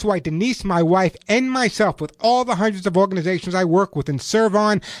 That's why Denise, my wife, and myself, with all the hundreds of organizations I work with and serve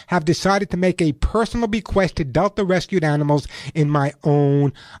on, have decided to make a personal bequest to Delta Rescued Animals in my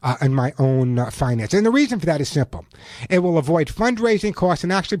own finance. And the reason for that is simple. It will avoid fundraising costs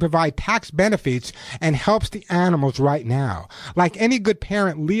and actually provide tax benefits and helps the animals right now. Like any good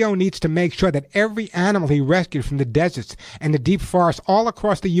parent, Leo needs to make sure that every animal he rescued from the deserts and the deep forests all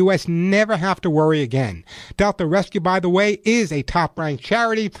across the U.S. never have to worry again. Delta Rescue, by the way, is a top-ranked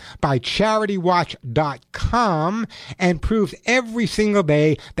charity by CharityWatch.com and proves every single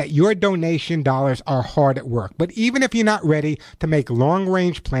day that your donation dollars are hard at work. But even if you're not ready to make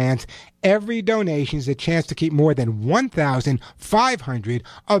long-range plans, every donation is a chance to keep more than 1,500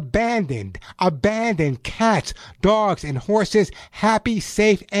 abandoned cats, dogs, and horses happy,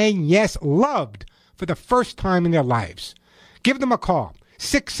 safe, and yes, loved for the first time in their lives. Give them a call.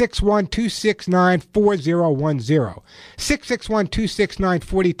 661-269-4010.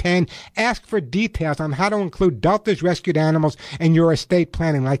 661-269-4010. Ask for details on how to include Delta's rescued animals in your estate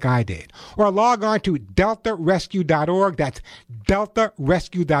planning like I did. Or log on to deltarescue.org. That's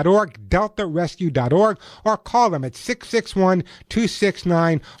deltarescue.org, deltarescue.org, or call them at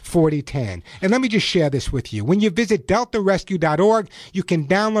 661-269-4010. And let me just share this with you. When you visit deltarescue.org, you can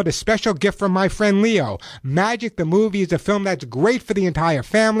download a special gift from my friend Leo. Magic the Movie is a film that's great for the entire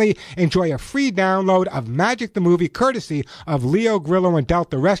family. Enjoy a free download of Magic the Movie courtesy of Leo Grillo and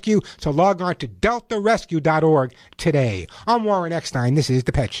Delta Rescue. So log on to deltarescue.org today. I'm Warren Eckstein. This is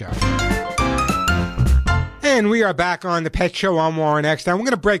The Pet Show. And we are back on The Pet Show. I'm Warren Eckstein. We're going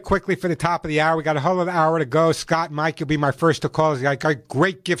to break quickly for the top of the hour. We got a whole other hour to go. Scott, Mike, you'll be my first to call. I got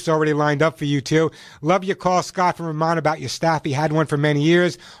great gifts already lined up for you, too. Love your call, Scott, from Vermont about your staff. He had one for many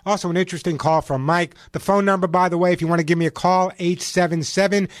years. Also, an interesting call from Mike. The phone number, by the way, if you want to give me a call,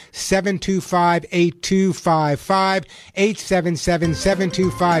 877-725-8255,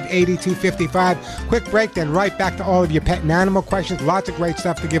 877-725-8255. Quick break, then right back to all of your pet and animal questions. Lots of great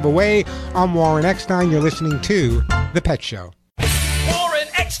stuff to give away. I'm Warren Eckstein. You're listening to The Pet Show. Warren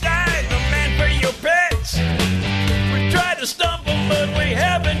Eckstein, the man for your pets. We tried to stumble, but we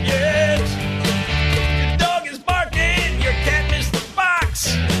haven't yet. Your dog is barking, your cat missed the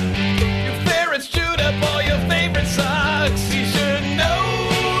box. Your ferret's chewed up all your favorite socks. He sure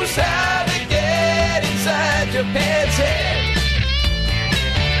knows how to get inside your pet's head.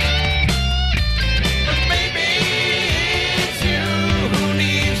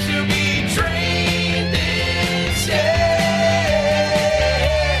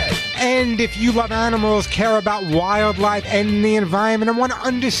 And if you love animals, care about wildlife and the environment, and want to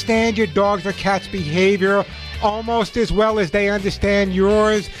understand your dog's or cat's behavior almost as well as they understand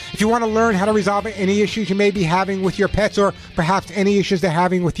yours, if you want to learn how to resolve any issues you may be having with your pets, or perhaps any issues they're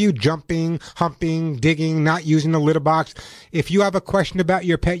having with you, jumping, humping, digging, not using the litter box, if you have a question about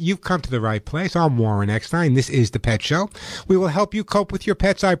your pet, you've come to the right place. I'm Warren Eckstein. This is The Pet Show. We will help you cope with your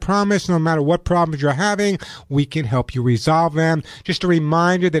pets, I promise. No matter what problems you're having, we can help you resolve them. Just a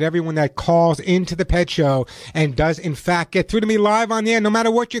reminder that everyone that calls into The Pet Show and does, in fact, get through to me live on the air, no matter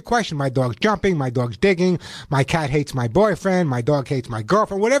what your question, my dog's jumping, my dog's digging, my cat hates my boyfriend, my dog hates my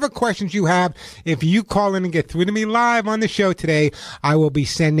girlfriend, whatever questions you have, if you call in and get through to me live on the show today, I will be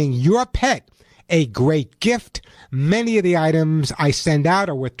sending your pet a great gift. Many of the items I send out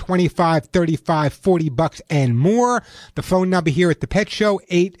are worth $25, $35, $40 and more. The phone number here at The Pet Show,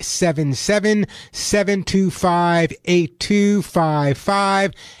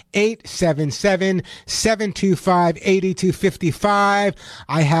 877-725-8255. 877-725-8255.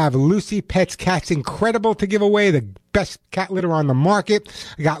 I have Lucy Pet's Cats Incredible to give away, the best cat litter on the market.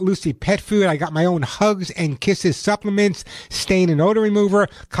 I got Lucy Pet Food. I got my own Hugs and Kisses supplements, stain and odor remover,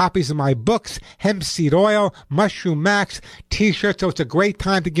 copies of my books, hemp seed oil, Mushroom Max, t-shirts. So it's a great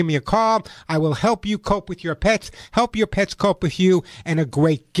time to give me a call. I will help you cope with your pets, help your pets cope with you, and a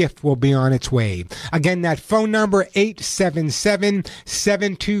great gift will be on its way. Again, that phone number,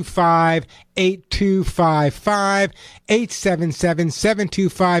 877-725-8255,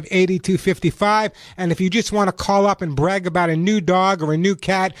 877-725-8255. And if you just want to call up and brag about a new dog or a new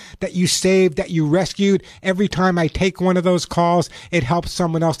cat that you saved, that you rescued, every time I take one of those calls, it helps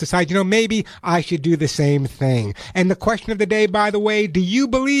someone else decide, maybe I should do the same thing. And the question of the day, by the way, do you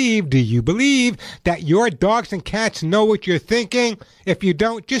believe that your dogs and cats know what you're thinking? If you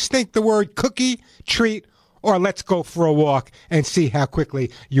don't, just think the word cookie, treat, or let's go for a walk and see how quickly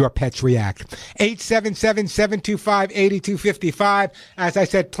your pets react. 877-725-8255. As I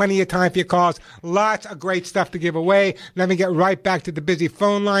said, plenty of time for your calls. Lots of great stuff to give away. Let me get right back to the busy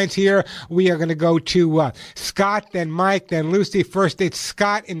phone lines here. We are going to go to Scott, then Mike, then Lucy. First, it's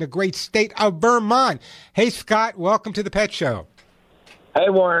Scott in the great state of Vermont. Hey, Scott, welcome to The Pet Show. Hey,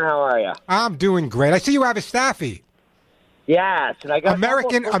 Warren, how are you? I'm doing great. I see you have a Staffy. Yes. And I got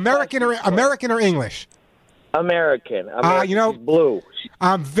American or English? American. She's blue.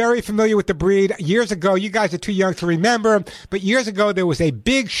 I'm very familiar with the breed. Years ago, you guys are too young to remember, but years ago there was a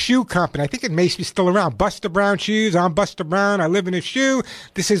big shoe company. I think it may be still around. Buster Brown Shoes. I'm Buster Brown. I live in a shoe.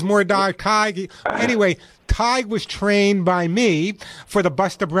 This is more dog Tig. Anyway, Tig was trained by me for the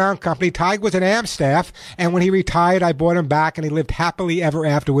Buster Brown Company. Tig was an AM staff, and when he retired, I bought him back, and he lived happily ever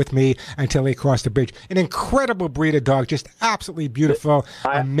after with me until he crossed the bridge. An incredible breed of dog, just absolutely beautiful,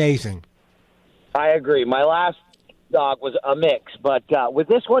 amazing. I agree. My last dog was a mix, but with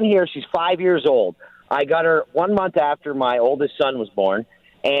this one here, she's 5 years old. I got her 1 month after my oldest son was born,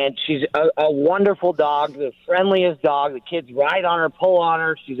 and she's a wonderful dog, the friendliest dog. The kids ride on her, pull on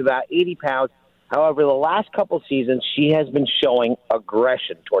her. She's about 80 pounds. However, the last couple seasons, she has been showing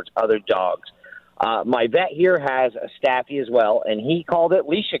aggression towards other dogs. My vet here has a Staffy as well, and he called it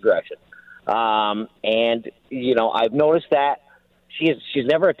leash aggression. And, you know, I've noticed that she's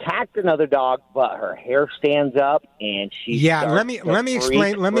never attacked another dog, but her hair stands up, and she let me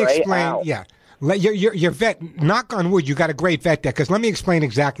explain. Out. Yeah. Your vet, knock on wood, you got a great vet there, because let me explain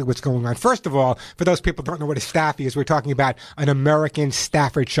exactly what's going on. First of all, for those people who don't know what a Staffy is, we're talking about an American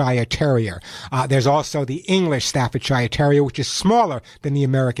Staffordshire Terrier. There's also the English Staffordshire Terrier, which is smaller than the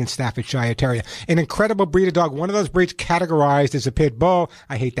American Staffordshire Terrier. An incredible breed of dog, one of those breeds categorized as a pit bull.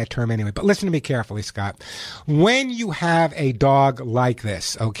 I hate that term anyway, but listen to me carefully, Scott. When you have a dog like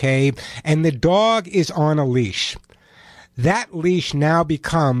this, okay, and the dog is on a leash, that leash now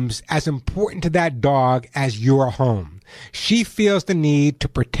becomes as important to that dog as your home. She feels the need to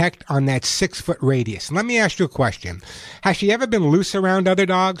protect on that 6-foot radius. Let me ask you a question. Has she ever been loose around other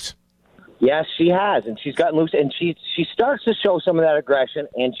dogs? Yes, she has, and she's gotten loose, and she starts to show some of that aggression,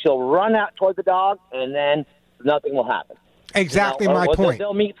 and she'll run out toward the dog, and then nothing will happen. Exactly my point.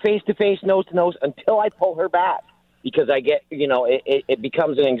 They'll meet face-to-face, nose-to-nose, until I pull her back, because I get, it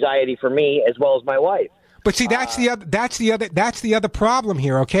becomes an anxiety for me as well as my wife. But see, that's the other problem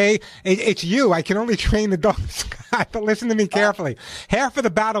here. Okay, it's you. I can only train the dog, Scott. But listen to me carefully. Half of the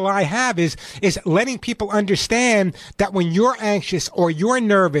battle I have is letting people understand that when you're anxious or you're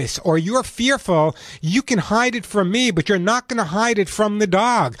nervous or you're fearful, you can hide it from me, but you're not going to hide it from the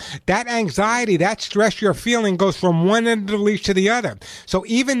dog. That anxiety, that stress you're feeling goes from one end of the leash to the other. So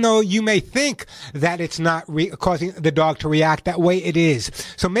even though you may think that it's not causing the dog to react that way, it is.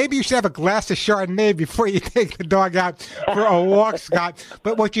 So maybe you should have a glass of Chardonnay before you take the dog out for a walk, Scott.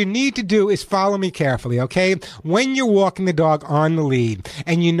 But what you need to do is follow me carefully, okay? When you're walking the dog on the lead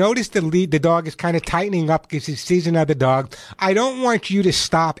and you notice the dog is kind of tightening up because he sees another dog, I don't want you to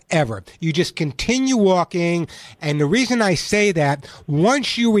stop ever. You just continue walking. And the reason I say that,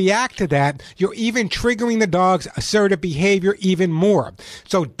 once you react to that, you're even triggering the dog's assertive behavior even more.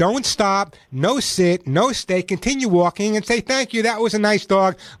 So don't stop, no sit, no stay, continue walking and say, thank you, that was a nice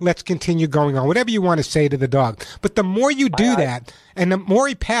dog. Let's continue going on. Whatever you want to say to the dog. But the more you do that, and the more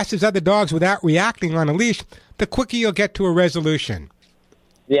he passes other dogs without reacting on a leash, the quicker you'll get to a resolution.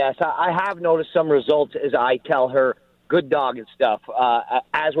 Yes, I have noticed some results as I tell her good dog and stuff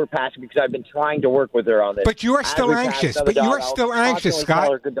as we're passing, because I've been trying to work with her on this. But you're still anxious. But you're still anxious,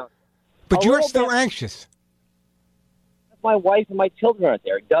 Scott. But you're still anxious. My wife and my children aren't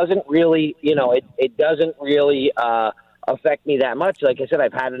there. It doesn't really, it doesn't really affect me that much. Like I said,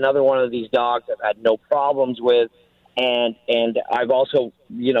 I've had another one of these dogs I've had no problems with, and I've also,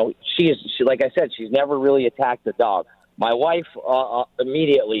 she like I said, she's never really attacked the dog. My wife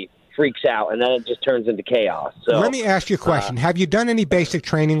immediately freaks out, and then it just turns into chaos. So let me ask you a question. Have you done any basic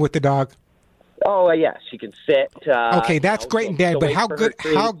training with the dog? Oh, yes, she can sit. Okay, that's great and bad, but how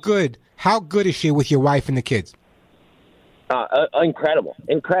good is she with your wife and the kids? Incredible.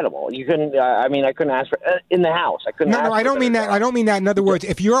 You couldn't. I couldn't ask for in the house. I couldn't. No, I don't mean that. I don't mean that. In other words,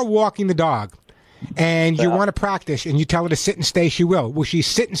 if you're walking the dog, and you want to practice, and you tell her to sit and stay, she will. Will she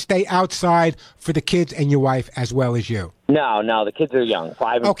sit and stay outside for the kids and your wife as well as you? No. The kids are young,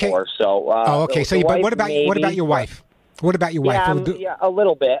 5 and 4. So. Okay. So, but what about your wife? What about your wife? Yeah, a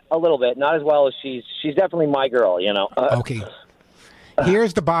little bit. Not as well as she's definitely my girl. Okay.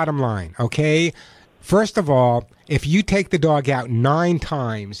 Here's the bottom line. Okay. First of all, if you take the dog out 9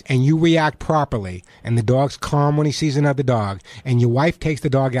 times and you react properly and the dog's calm when he sees another dog and your wife takes the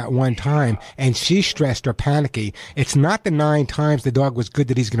dog out 1 time and she's stressed or panicky, it's not the 9 times the dog was good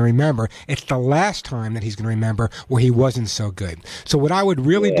that he's going to remember. It's the last time that he's going to remember where he wasn't so good. So what I would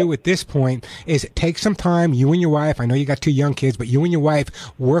really do at this point is take some time, you and your wife, I know you got 2 young kids, but you and your wife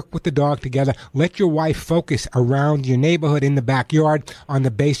work with the dog together. Let your wife focus around your neighborhood in the backyard on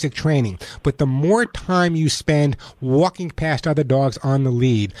the basic training. But the more time you spend walking past other dogs on the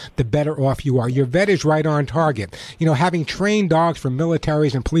lead, the better off you are. Your vet is right on target. Having trained dogs for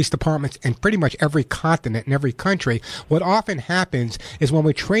militaries and police departments in pretty much every continent and every country, what often happens is when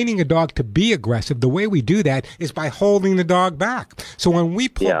we're training a dog to be aggressive, the way we do that is by holding the dog back. So when we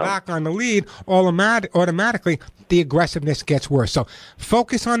pull back on the lead, automatically the aggressiveness gets worse. So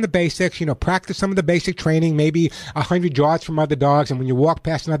focus on the basics, practice some of the basic training, maybe 100 yards from other dogs. And when you walk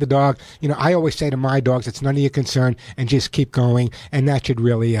past another dog, I always say to my dogs, it's none of your concern, and just keep going. And that should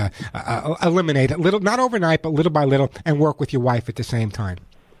really eliminate it, not overnight, but little by little, and work with your wife at the same time.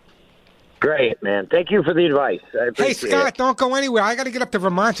 Great, man. Thank you for the advice. Hey, Scott, don't go anywhere. I got to get up to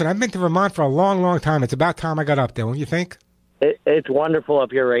Vermont, and I've been to Vermont for a long, long time. It's about time I got up there, don't you think? It's wonderful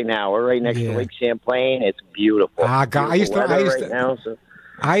up here right now. We're right next to Lake Champlain. It's beautiful. I used to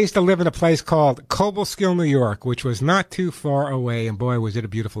I used to live in a place called Cobleskill, New York, which was not too far away, and boy, was it a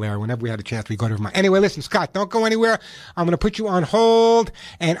beautiful area. Whenever we had a chance, we'd go to Vermont. Anyway, listen, Scott, don't go anywhere. I'm going to put you on hold,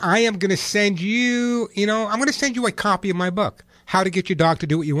 and I am going to send you, I'm going to send you a copy of my book, How to Get Your Dog to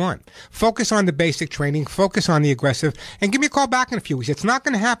Do What You Want. Focus on the basic training, focus on the aggressive, and give me a call back in a few weeks. It's not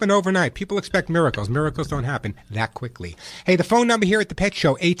going to happen overnight. People expect miracles. Miracles don't happen that quickly. Hey, the phone number here at the Pet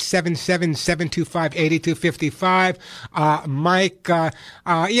Show, 877-725-8255. Mike,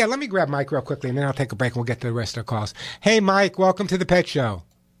 let me grab Mike real quickly, and then I'll take a break, and we'll get to the rest of the calls. Hey, Mike, welcome to the Pet Show.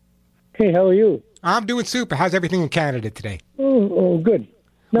 Hey, how are you? I'm doing super. How's everything in Canada today? Oh, good.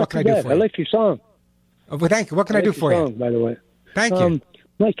 What can I do for you? I like your song. Oh, well, thank you. What can I do for you? By the way. Thank you.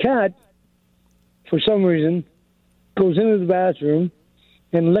 My cat, for some reason, goes into the bathroom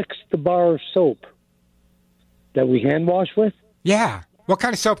and licks the bar of soap that we hand wash with. Yeah. What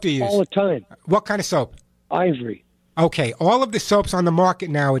kind of soap do you use? All the time. What kind of soap? Ivory. Okay, all of the soaps on the market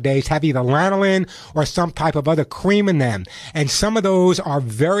nowadays have either lanolin or some type of other cream in them. And some of those are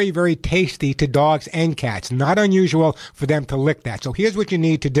very, very tasty to dogs and cats. Not unusual for them to lick that. So here's what you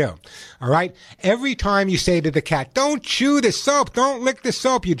need to do. All right? Every time you say to the cat, don't chew the soap, don't lick the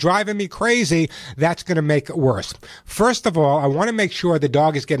soap, you're driving me crazy, that's going to make it worse. First of all, I want to make sure the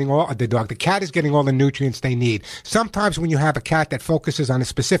cat is getting all the nutrients they need. Sometimes when you have a cat that focuses on a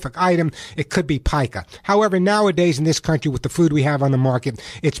specific item, it could be pica. However, nowadays in this country with the food we have on the market,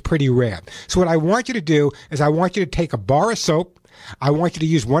 it's pretty rare. So what I want you to do is I want you to take a bar of soap. I want you to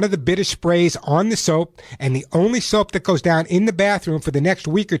use one of the bitter sprays on the soap, and the only soap that goes down in the bathroom for the next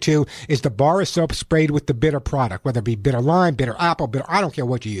week or two is the bar of soap sprayed with the bitter product, whether it be bitter lime, bitter apple, I don't care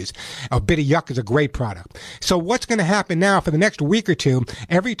what you use. Bitter yuck is a great product. So what's going to happen now for the next week or two,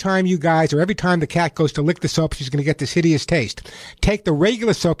 every time the cat goes to lick the soap, she's going to get this hideous taste. Take the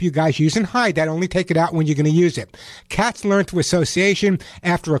regular soap you guys use and hide that. Only take it out when you're going to use it. Cats learn through association.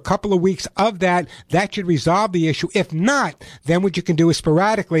 After a couple of weeks of that should resolve the issue. If not, then what you can do is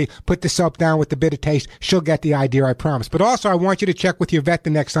sporadically put the soap down with the bitter taste. She'll get the idea, I promise. But also, I want you to check with your vet the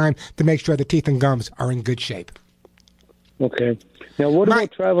next time to make sure the teeth and gums are in good shape. Okay. Now, what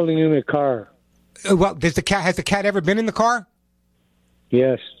about traveling in a car? Well, has the cat ever been in the car?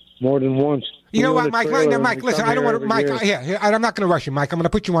 Yes, more than once. You know what, Mike? Mike, listen, I don't want to, Mike, I'm not going to rush you, Mike. I'm going to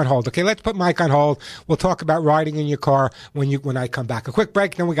put you on hold, okay? Let's put Mike on hold. We'll talk about riding in your car when I come back. A quick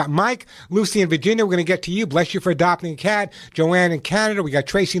break, then we got Mike, Lucy in Virginia. We're going to get to you. Bless you for adopting a cat. Joanne in Canada. We got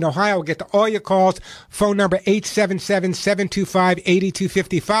Tracy in Ohio. We'll get to all your calls. Phone number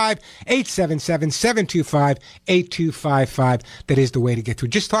 877-725-8255. 877-725-8255. That is the way to get through.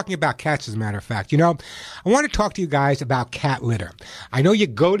 Just talking about cats, as a matter of fact. I want to talk to you guys about cat litter. I know you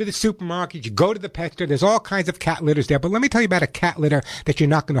go to the supermarket, you go to the pet store, there's all kinds of cat litters there, but let me tell you about a cat litter that you're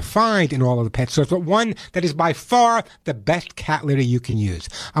not going to find in all of the pet stores, but one that is by far the best cat litter you can use.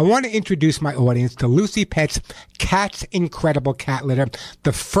 I want to introduce my audience to Lucy Pet's Cat's Incredible Cat Litter,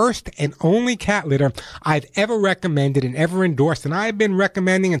 the first and only cat litter I've ever recommended and ever endorsed, and I've been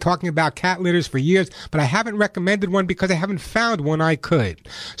recommending and talking about cat litters for years, but I haven't recommended one because I haven't found one I could.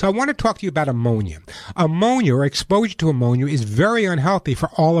 So I want to talk to you about ammonia. Ammonia, or exposure to ammonia, is very unhealthy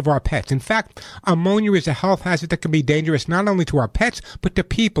for all of our pets. In fact, ammonia is a health hazard that can be dangerous not only to our pets, but to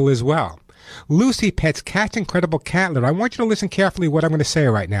people as well. Lucy Pet's Cat's Incredible Cat Litter. I want you to listen carefully to what I'm going to say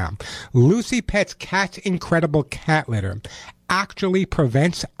right now. Lucy Pet's Cat's Incredible Cat Litter actually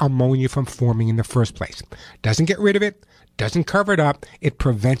prevents ammonia from forming in the first place. Doesn't get rid of it, doesn't cover it up, it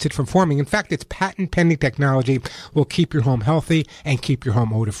prevents it from forming. In fact, its patent-pending technology will keep your home healthy and keep your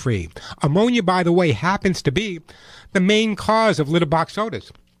home odor-free. Ammonia, by the way, happens to be the main cause of litter box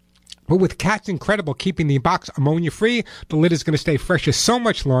odors. But with Cat's Incredible keeping the box ammonia-free, the litter is going to stay fresher so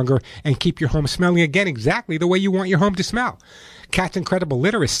much longer and keep your home smelling again exactly the way you want your home to smell. Cat's Incredible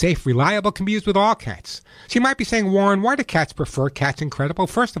litter is safe, reliable, can be used with all cats. So you might be saying, Warren, why do cats prefer Cat's Incredible?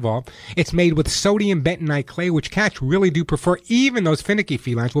 First of all, it's made with sodium bentonite clay, which cats really do prefer. Even those finicky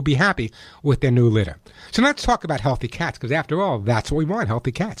felines will be happy with their new litter. So let's talk about healthy cats, because after all, that's what we want,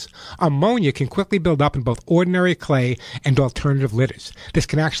 healthy cats. Ammonia can quickly build up in both ordinary clay and alternative litters. This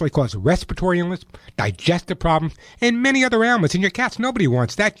can actually cause respiratory illness, digestive problems, and many other ailments. And your cats, nobody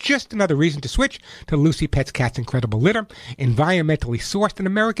wants that. Just another reason to switch to Lucy Pet's Cat's Incredible litter, environmentally sourced and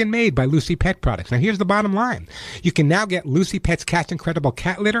American-made by Lucy Pet Products. Now, here's the bottom line. You can now get Lucy Pet's Cat's Incredible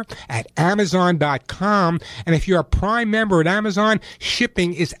Cat Litter at Amazon.com. And if you're a Prime member at Amazon,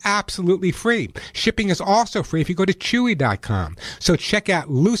 shipping is absolutely free. Shipping is also free if you go to Chewy.com. So check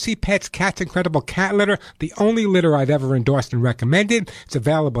out Lucy Pet's Cat's Incredible Cat Litter, the only litter I've ever endorsed and recommended. It's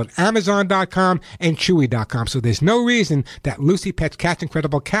available at Amazon.com and Chewy.com. So there's no reason that Lucy Pet's Cat's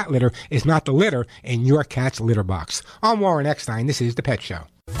Incredible Cat Litter is not the litter in your cat's litter box. I'm Warren Eckstein. Eckstein. This is The Pet Show.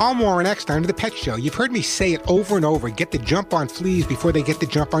 I'm Warren Eckstein of The Pet Show. You've heard me say it over and over. Get the jump on fleas before they get the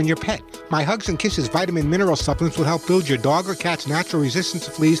jump on your pet. My Hugs and Kisses vitamin mineral supplements will help build your dog or cat's natural resistance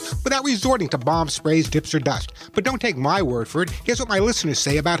to fleas without resorting to bombs, sprays, dips, or dust. But don't take my word for it. Here's what my listeners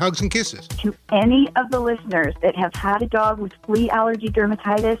say about Hugs and Kisses. To any of the listeners that have had a dog with flea allergy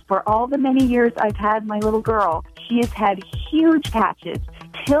dermatitis, for all the many years I've had my little girl, she has had huge patches.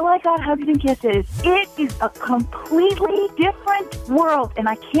 Till I got Hugs and Kisses, it is a completely different world, and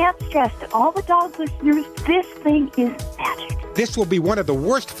I can't stress to all the dog listeners, this thing is magic. This will be one of the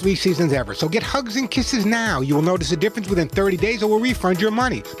worst flea seasons ever, so get Hugs and Kisses now. You will notice a difference within 30 days or we'll refund your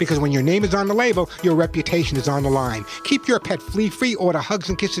money, because when your name is on the label, your reputation is on the line. Keep your pet flea-free. Order Hugs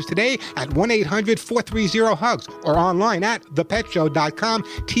and Kisses today at 1-800-430-HUGS or online at ThePetShow.com,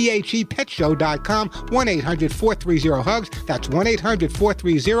 ThePetShow.com, 1-800-430-HUGS. That's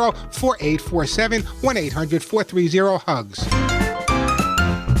 1-800-430-4847, 1-800-430-HUGS.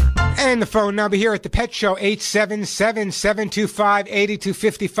 And the phone number here at The Pet Show,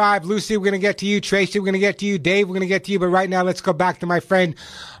 877-725-8255. Lucy, we're going to get to you. Tracy, we're going to get to you. Dave, we're going to get to you. But right now, let's go back to my friend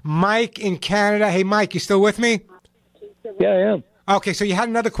Mike in Canada. Hey, Mike, you still with me? Yeah, I am. Okay, so you had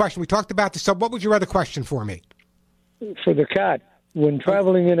another question. We talked about this. So what was your other question for me? For the cat, when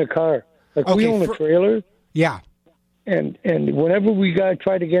traveling in a car, like we own a trailer. Yeah. And whenever we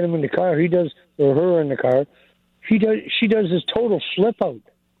try to get him in the car, he does, or her in the car, she does this total flip out.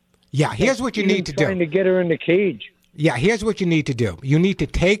 Yeah, here's what you need to do. Trying to get her in the cage. Yeah, here's what you need to do. You need to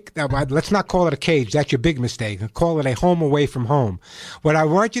take, let's not call it a cage. That's your big mistake. Call it a home away from home. What I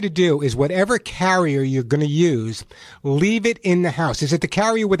want you to do is whatever carrier you're going to use, leave it in the house. Is it the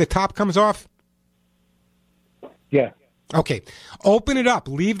carrier where the top comes off? Yeah. Okay, open it up.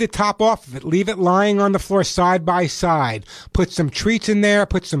 Leave the top off of it. Leave it lying on the floor side by side. Put some treats in there.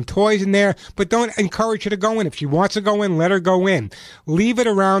 Put some toys in there. But don't encourage her to go in. If she wants to go in, let her go in. Leave it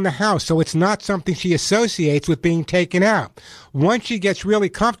around the house so it's not something she associates with being taken out. Once she gets really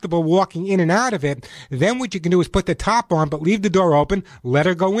comfortable walking in and out of it, then what you can do is put the top on, but leave the door open. Let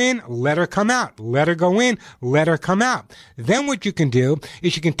her go in. Let her come out. Let her go in. Let her come out. Then what you can do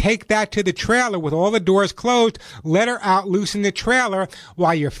is you can take that to the trailer with all the doors closed. Let her out loose in the trailer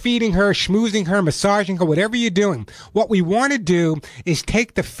while you're feeding her, schmoozing her, massaging her, whatever you're doing. What we want to do is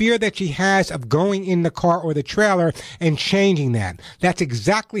take the fear that she has of going in the car or the trailer and changing that. That's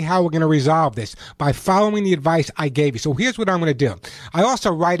exactly how we're going to resolve this, by following the advice I gave you. So here's what I'm going to do. I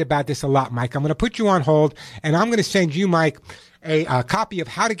also write about this a lot, Mike. I'm going to put you on hold, and I'm going to send you, Mike, a copy of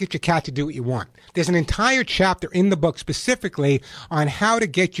How to Get Your Cat to Do What You Want. There's an entire chapter in the book specifically on how to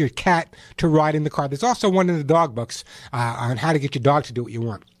get your cat to ride in the car. There's also one in the dog books on how to get your dog to do what you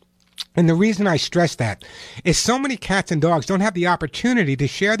want. And the reason I stress that is so many cats and dogs don't have the opportunity to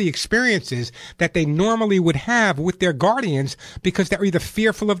share the experiences that they normally would have with their guardians because they're either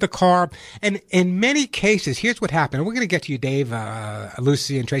fearful of the car. And in many cases, here's what happened. We're going to get to you, Dave,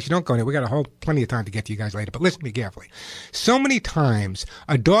 Lucy, and Tracy. Don't go there. We got plenty of time to get to you guys later, but listen to me carefully. So many times,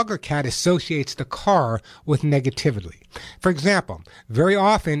 a dog or cat associates the car with negativity. For example, very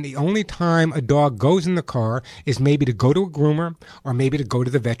often, the only time a dog goes in the car is maybe to go to a groomer or maybe to go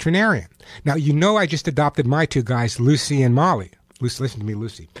to the veterinarian. Now, you know I just adopted my two guys, Lucy and Molly. Lucy, listen to me,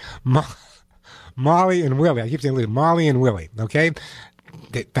 Lucy. Molly and Willie. I keep saying Molly and Willie, okay?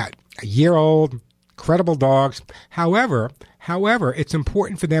 They're about a year old, incredible dogs. However, it's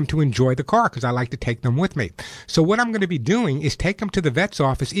important for them to enjoy the car because I like to take them with me. So what I'm going to be doing is take them to the vet's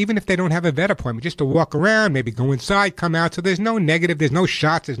office, even if they don't have a vet appointment, just to walk around, maybe go inside, come out. So there's no negative, there's no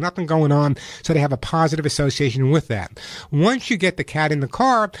shots, there's nothing going on. So they have a positive association with that. Once you get the cat in the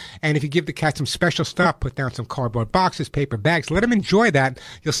car, and if you give the cat some special stuff, put down some cardboard boxes, paper bags, let them enjoy that,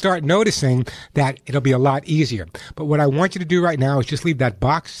 you'll start noticing that it'll be a lot easier. But what I want you to do right now is just leave that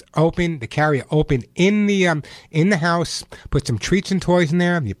box open, the carrier open in the house. Put some treats and toys in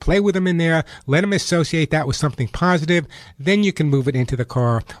there. You play with them in there. Let them associate that with something positive. Then you can move it into the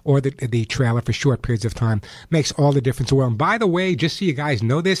car or the trailer for short periods of time. Makes all the difference in the world. And by the way, just so you guys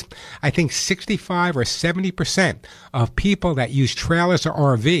know this, I think 65 or 70% of people that use trailers or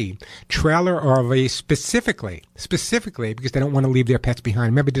RV specifically because they don't want to leave their pets behind. I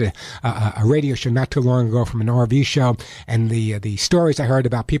remember I did a radio show not too long ago from an RV show, and the stories I heard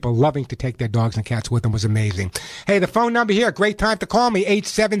about people loving to take their dogs and cats with them was amazing. Hey, the phone number here, great time to call me,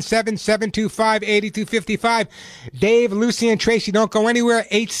 877-725-8255. Dave, Lucy, and Tracy, don't go anywhere,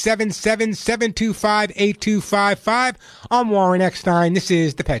 877-725-8255. I'm Warren Eckstein. This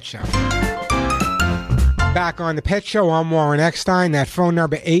is The Pet Show. Back on The Pet Show, I'm Warren Eckstein. That phone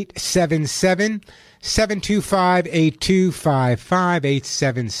number, 877 725-8255,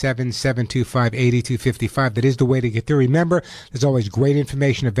 877-725-8255. That is the way to get through. Remember, there's always great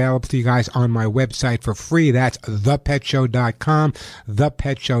information available to you guys on my website for free. That's ThePetShow.com,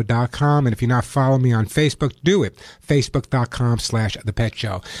 ThePetShow.com. And if you're not following me on Facebook, do it.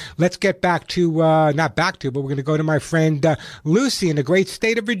 Facebook.com/ThePetShow. Let's get back to, not back to, but we're going to go to my friend Lucy in the great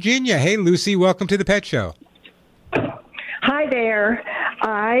state of Virginia. Hey, Lucy, welcome to The Pet Show. Hi there.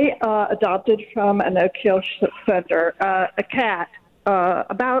 I adopted from an Oak Hill Center a cat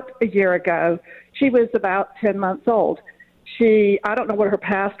about a year ago. She was about 10 months old. I don't know what her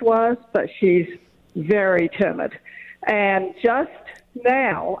past was, but she's very timid. And just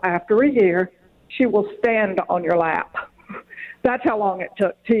now, after a year, she will stand on your lap. That's how long it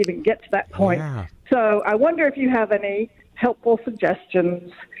took to even get to that point. Yeah. So I wonder if you have any helpful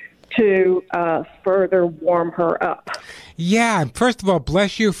suggestions to further warm her up. Yeah, first of all,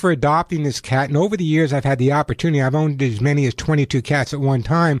 bless you for adopting this cat. And over the years, I've had the opportunity. I've owned as many as 22 cats at one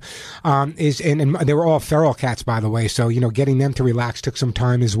time. And they were all feral cats, by the way. So, getting them to relax took some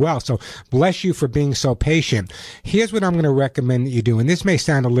time as well. So bless you for being so patient. Here's what I'm going to recommend that you do. And this may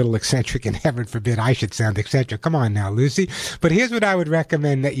sound a little eccentric, and heaven forbid I should sound eccentric. Come on now, Lucy. But here's what I would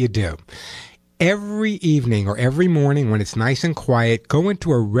recommend that you do. Every evening or every morning when it's nice and quiet, go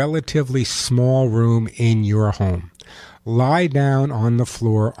into a relatively small room in your home. Lie down on the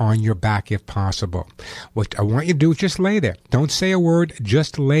floor on your back if possible. What I want you to do is just lay there. Don't say a word.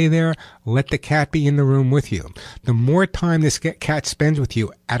 Just lay there. Let the cat be in the room with you. The more time this cat spends with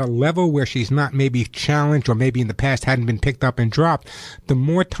you at a level where she's not maybe challenged or maybe in the past hadn't been picked up and dropped, the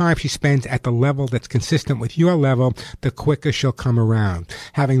more time she spends at the level that's consistent with your level, the quicker she'll come around.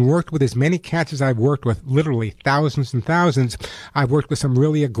 Having worked with as many cats as I've worked with, literally thousands and thousands, I've worked with some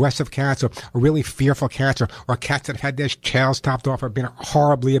really aggressive cats or really fearful cats or cats that have had their tails chopped off or been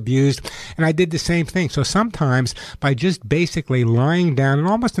horribly abused. And I did the same thing. So sometimes by just basically lying down and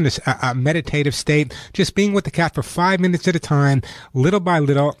almost in a meditative state, just being with the cat for 5 minutes at a time, little by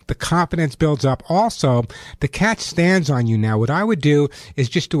little, the confidence builds up. Also, the cat stands on you now. What I would do is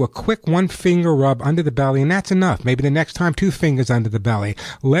just do a quick 1-finger rub under the belly, and that's enough. Maybe the next time 2 fingers under the belly.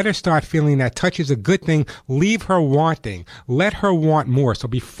 Let her start feeling that touch is a good thing. Leave her wanting. Let her want more. So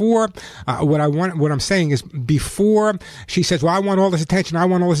before, what I'm saying is before she says, well, I want all this attention,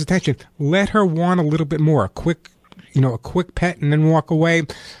 let her want a little bit more. A quick pet and then walk away.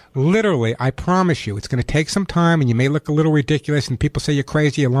 Literally, I promise you, it's going to take some time and you may look a little ridiculous and people say you're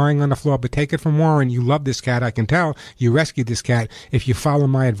crazy, you're lying on the floor, but take it from Warren. You love this cat. I can tell you rescued this cat. If you follow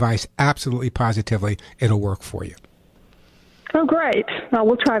my advice, absolutely positively, it'll work for you. Oh, great.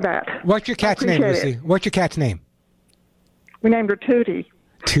 We'll try that. What's your cat's name, Lucy? What's your cat's name? We named her Tootie.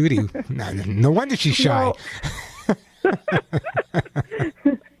 Tootie? No wonder she's shy. No.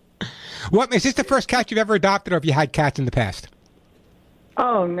 What is this the first cat you've ever adopted, or have you had cats in the past?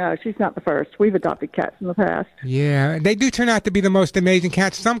 Oh, no, she's not the first. We've adopted cats in the past. Yeah, they do turn out to be the most amazing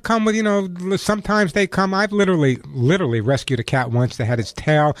cats. Some come with, sometimes they come. I've literally rescued a cat once that had its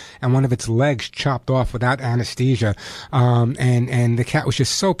tail and one of its legs chopped off without anesthesia. And the cat was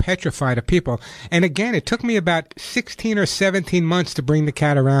just so petrified of people. And again, it took me about 16 or 17 months to bring the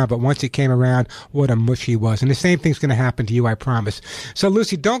cat around. But once it came around, what a mush he was. And the same thing's going to happen to you, I promise. So,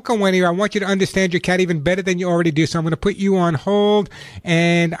 Lucy, don't go anywhere. I want you to understand your cat even better than you already do. So I'm going to put you on hold.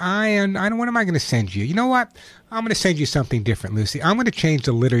 And I don't. What am I going to send you? You know what? I'm going to send you something different, Lucy. I'm going to change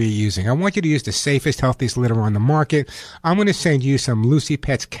the litter you're using. I want you to use the safest, healthiest litter on the market. I'm going to send you some Lucy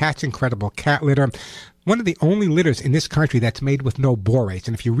Pet's Cat's Incredible Cat Litter. One of the only litters in this country that's made with no borates.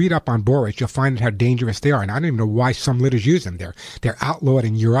 And if you read up on borates, you'll find out how dangerous they are. And I don't even know why some litters use them. They're outlawed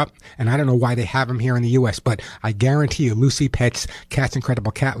in Europe, and I don't know why they have them here in the U.S. But I guarantee you, Lucy Pet's Cat's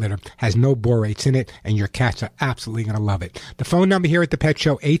Incredible Cat Litter has no borates in it, and your cats are absolutely going to love it. The phone number here at The Pet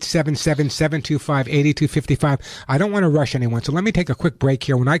Show, 877-725-8255. I don't want to rush anyone, so let me take a quick break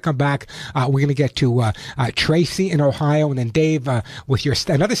here. When I come back, we're going to get to Tracy in Ohio, and then Dave with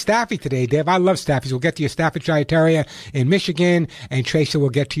another Staffy today. Dave, I love Staffies. We'll get to your Staffordshire Terrier in Michigan, and Tracy will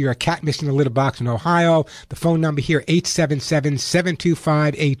get to your cat missing in a litter box in Ohio. The phone number here,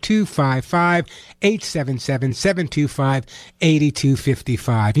 877-725-8255,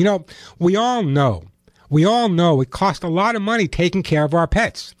 877-725-8255. We all know it costs a lot of money taking care of our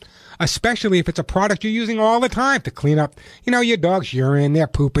pets, especially if it's a product you're using all the time to clean up, your dog's urine, their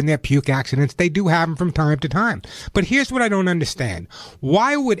poop, and their puke accidents. They do have them from time to time. But here's what I don't understand.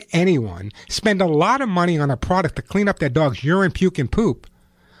 Why would anyone spend a lot of money on a product to clean up their dog's urine, puke, and poop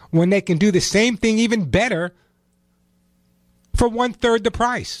when they can do the same thing even better for 1/3 the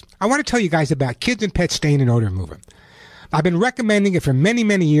price? I want to tell you guys about Kids and Pets Stain and Odor Remover. I've been recommending it for many,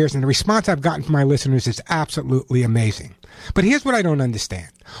 many years, and the response I've gotten from my listeners is absolutely amazing. But here's what I don't understand.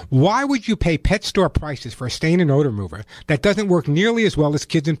 Why would you pay pet store prices for a stain and odor remover that doesn't work nearly as well as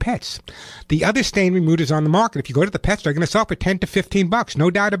Kids and Pets? The other stain removers on the market, if you go to the pet store, they're going to sell for $10 to $15, no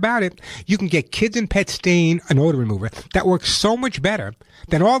doubt about it. You can get Kids and Pet stain and odor remover that works so much better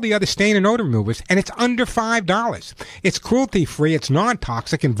than all the other stain and odor removers, and it's under $5. It's cruelty-free, it's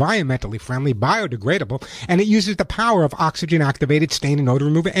non-toxic, environmentally friendly, biodegradable, and it uses the power of oxygen-activated stain and odor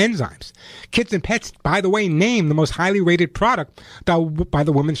remover enzymes. Kids and Pets, by the way, named the most highly rated product by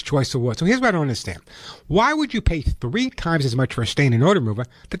the Women's Choice Award. So here's what I don't understand. Why would you pay 3 times as much for a stain and odor remover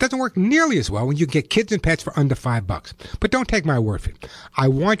that doesn't work nearly as well when you get Kids and Pets for under $5? But don't take my word for it. I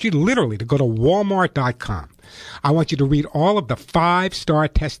want you literally to go to Walmart.com. I want you to read all of the 5-star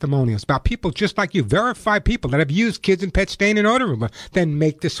testimonials about people just like you, verified people that have used Kids and Pet stain and odor remover, then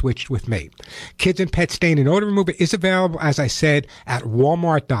make the switch with me. Kids and Pet stain and odor remover is available, as I said, at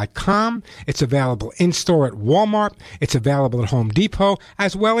Walmart.com. It's available in-store at Walmart. It's available at Home Depot,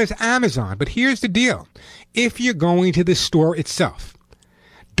 as well as Amazon. But here's the deal. If you're going to the store itself,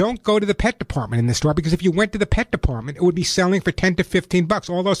 don't go to the pet department in the store, because if you went to the pet department, it would be selling for $10 to $15,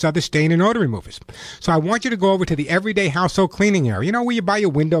 all those other stain and odor removers. So I want you to go over to the everyday household cleaning area. You know, where you buy your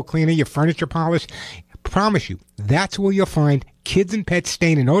window cleaner, your furniture polish. Promise you, that's where you'll find Kids and Pet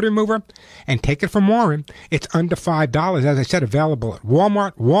stain and odor remover, and take it from Warren. It's under $5. As I said, available at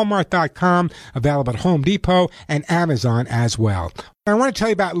Walmart, Walmart.com, available at Home Depot, and Amazon as well. I want to tell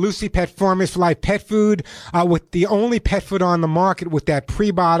you about Lucy Pet Formulas for Life pet food, with the only pet food on the market with that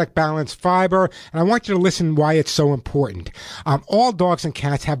prebiotic balanced fiber. And I want you to listen why it's so important. All dogs and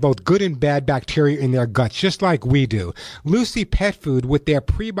cats have both good and bad bacteria in their guts, just like we do. Lucy Pet Food with their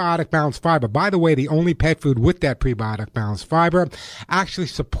prebiotic balanced fiber, by the way, the only pet food with that prebiotic balanced fiber, actually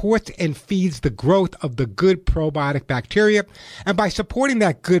supports and feeds the growth of the good probiotic bacteria. And by supporting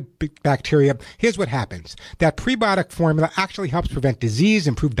that good bacteria, here's what happens. That prebiotic formula actually helps prevent disease,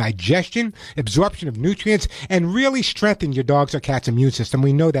 improve digestion, absorption of nutrients, and really strengthen your dog's or cat's immune system.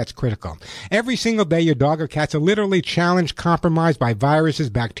 We know that's critical. Every single day, your dog or cats are literally challenged, compromised by viruses,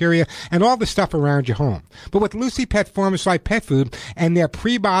 bacteria, and all the stuff around your home. But with Lucy Pet Formulas like pet food and their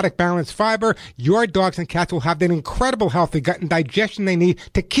prebiotic balanced fiber, your dogs and cats will have that incredible healthy gut and digestion they need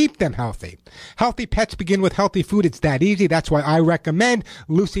to keep them healthy. Healthy pets begin with healthy food. It's that easy. That's why I recommend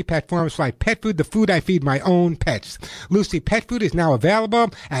Lucy Pet Formulas like pet food, the food I feed my own pets. Lucy Pet Food is now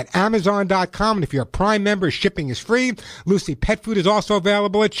available at Amazon.com, and if you're a Prime member, shipping is free. Lucy Pet Food is also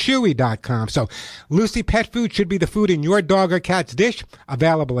available at Chewy.com. So Lucy Pet Food should be the food in your dog or cat's dish,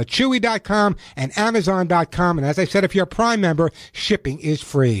 available at Chewy.com and Amazon.com. And as I said, if you're a Prime member, shipping is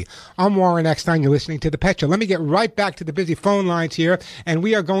free. I'm Warren Eckstein. You're listening to The Pet Show. Let me get right back to the busy phone lines here, and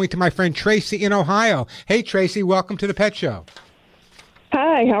we are going to my friend Tracy in Ohio. Hey, Tracy, welcome to The Pet Show.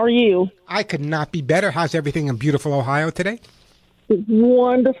 Hi, how are you? I could not be better. How's everything in beautiful Ohio today? It's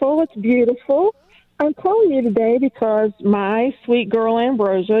wonderful. It's beautiful. I'm calling you today because my sweet girl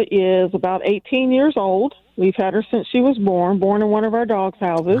Ambrosia is about 18 years old. We've had her since she was born in one of our dogs'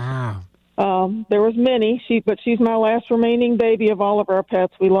 houses. Wow. There was many, but she's my last remaining baby of all of our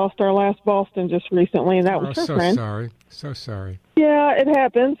pets. We lost our last Boston just recently, and that was her friend. So sorry. Yeah, it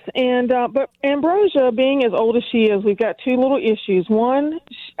happens. And but Ambrosia, being as old as she is, we've got 2 little issues. One,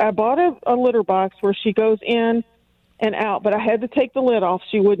 I bought a litter box where she goes in and out, but I had to take the lid off.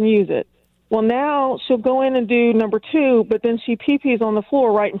 She wouldn't use it. Well, now she'll go in and do number 2, but then she pee-pees on the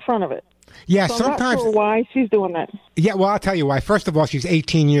floor right in front of it. Yeah, so sometimes. I'm not sure why she's doing that. Yeah, well, I'll tell you why. First of all, she's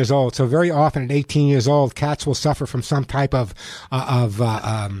 18 years old, so very often at 18 years old, cats will suffer from some type of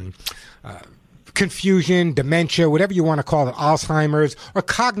confusion, dementia, whatever you want to call it, Alzheimer's, or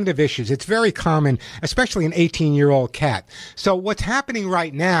cognitive issues. It's very common, especially an 18-year-old cat. So what's happening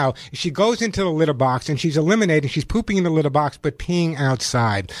right now is she goes into the litter box and she's eliminating, she's pooping in the litter box but peeing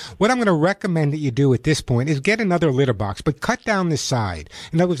outside. What I'm going to recommend that you do at this point is get another litter box, but cut down the side.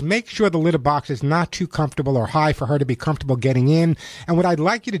 In other words, make sure the litter box is not too comfortable or high for her to be comfortable getting in. And what I'd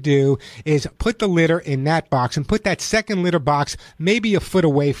like you to do is put the litter in that box and put that second litter box maybe a foot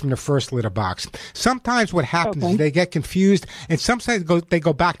away from the first litter box. Sometimes what happens is they get confused, and sometimes they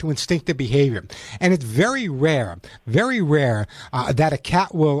go back to instinctive behavior. And it's very rare that a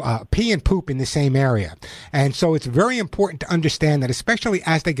cat will pee and poop in the same area. And so it's very important to understand that, especially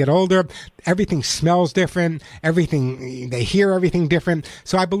as they get older, everything smells different, they hear everything different.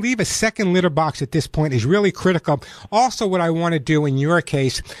 So I believe a second litter box at this point is really critical. Also, what I want to do in your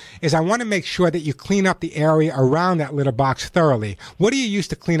case is I want to make sure that you clean up the area around that litter box thoroughly. What do you use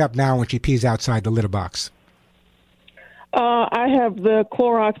to clean up now when she pees outside the litter box? I have the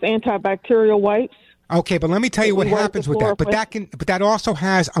Clorox antibacterial wipes. Okay, but let me tell you what happens with that. But that also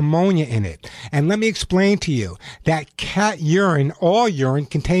has ammonia in it. And let me explain to you that cat urine, all urine,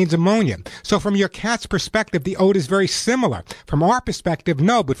 contains ammonia. So from your cat's perspective, the odor is very similar. From our perspective,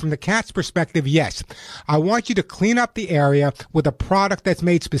 no, but from the cat's perspective, yes. I want you to clean up the area with a product that's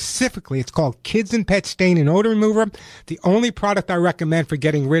made specifically. It's called Kids and Pet Stain and Odor Remover. The only product I recommend for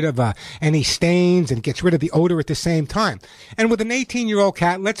getting rid of any stains and gets rid of the odor at the same time. And with an 18-year-old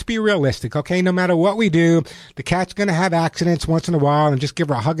cat, let's be realistic, okay? No matter what we do, the cat's going to have accidents once in a while, and just give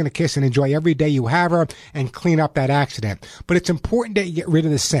her a hug and a kiss and enjoy every day you have her and clean up that accident. But it's important that you get rid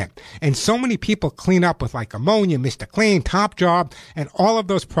of the scent. And so many people clean up with like ammonia, Mr. Clean, Top Job, and all of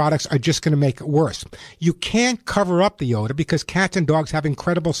those products are just going to make it worse. You can't cover up the odor because cats and dogs have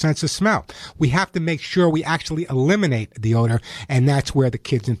incredible sense of smell. We have to make sure we actually eliminate the odor, and that's where the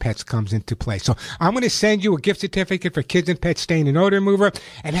Kids and Pets comes into play. So I'm going to send you a gift certificate for Kids and Pet Stain and Odor Remover.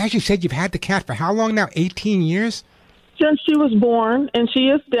 And as you said, you've had the cat for how long now? 18 years? Since she was born, and she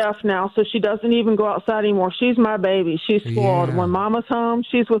is deaf now, so she doesn't even go outside anymore. She's my baby. She's spoiled. Yeah. When Mama's home,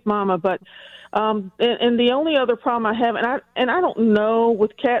 she's with Mama. But and the only other problem I have, and I don't know,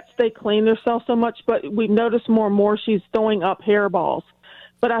 with cats, they clean themselves so much, but we've noticed more and more she's throwing up hairballs.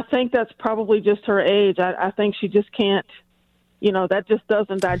 But I think that's probably just her age. I think she just can't. That just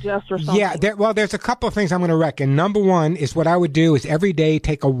doesn't digest or something. Yeah, there's a couple of things I'm going to recommend. Number one is what I would do is every day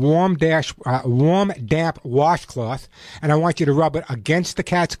take a warm, damp washcloth, and I want you to rub it against the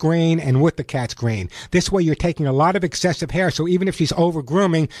cat's grain and with the cat's grain. This way you're taking a lot of excessive hair, so even if she's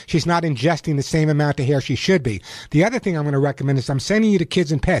over-grooming, she's not ingesting the same amount of hair she should be. The other thing I'm going to recommend is I'm sending you to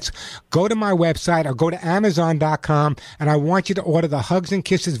Kids and Pets. Go to my website or go to Amazon.com, and I want you to order the Hugs and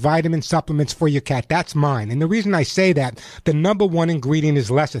Kisses vitamin supplements for your cat. That's mine. And the reason I say that, the number one ingredient is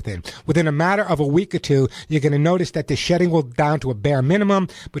lecithin. Within a matter of a week or two, you're going to notice that the shedding will down to a bare minimum.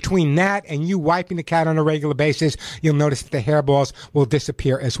 Between that and you wiping the cat on a regular basis, you'll notice that the hairballs will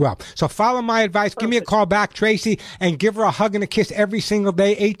disappear as well. So follow my advice. Give me a call back, Tracy, and give her a hug and a kiss every single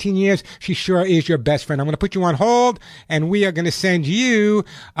day. 18 years, she sure is your best friend. I'm going to put you on hold, and we are going to send you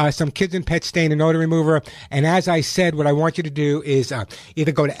some Kids and Pet Stain and Odor Remover. And as I said, what I want you to do is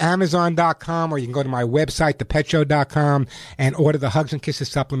either go to Amazon.com or you can go to my website, ThePetShow.com, and order the Hugs and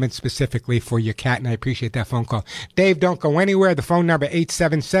Kisses supplements specifically for your cat. And I appreciate that phone call. Dave, don't go anywhere. The phone number,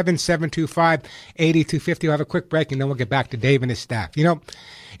 877-725-8250. We'll have a quick break, and then we'll get back to Dave and his staff.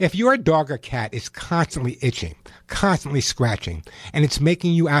 If your dog or cat is constantly itching, constantly scratching, and it's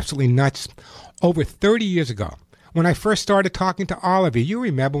making you absolutely nuts, over 30 years ago, when I first started talking to all of you, you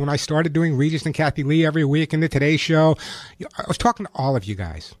remember when I started doing Regis and Kathy Lee every week in the Today Show, I was talking to all of you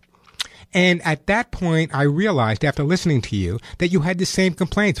guys. And at that point, I realized after listening to you that you had the same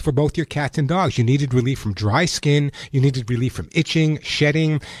complaints for both your cats and dogs. You needed relief from dry skin, you needed relief from itching,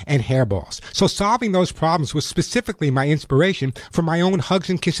 shedding, and hairballs. So solving those problems was specifically my inspiration for my own Hugs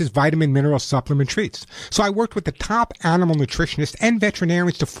and Kisses vitamin mineral supplement treats. So I worked with the top animal nutritionists and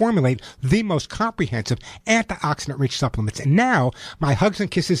veterinarians to formulate the most comprehensive antioxidant-rich supplements. And now, my Hugs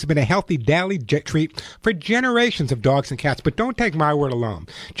and Kisses have been a healthy daily treat for generations of dogs and cats. But don't take my word alone.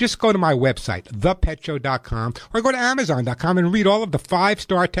 Just go to my website, ThePetShow.com, or go to Amazon.com and read all of the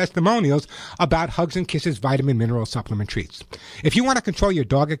 5-star testimonials about Hugs and Kisses vitamin mineral supplement treats. If you want to control your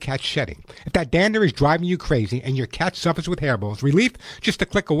dog or cat shedding, if that dander is driving you crazy and your cat suffers with hairballs, relief just a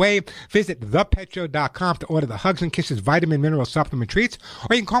click away. Visit ThePetShow.com to order the Hugs and Kisses vitamin mineral supplement treats,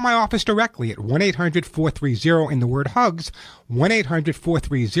 or you can call my office directly at 1-800-430 in the word HUGS,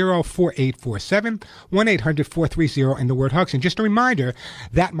 1-800-430-4847, 1-800-430 in the word HUGS. And just a reminder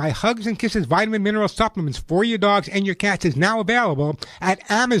that my Hugs and Kisses vitamin mineral supplements for your dogs and your cats is now available at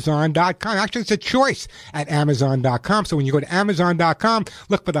Amazon.com. Actually, it's a choice at Amazon.com. So when you go to Amazon.com,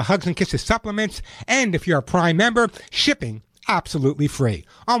 look for the Hugs and Kisses supplements. And if you're a Prime member, shipping absolutely free.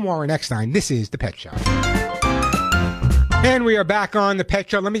 I'm Warren Eckstein. This is The Pet Show. And we are back on The Pet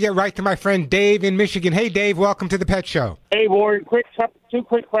Show. Let me get right to my friend Dave in Michigan. Hey, Dave, welcome to The Pet Show. Hey, Warren, two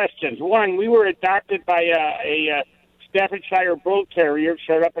quick questions. One, we were adopted by a Staffordshire Bull Terrier.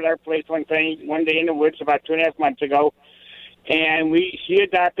 Showed up at our place one day in the woods about 2.5 months ago, and she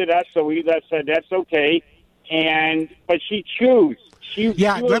adopted us, so we said that's okay. But she chews.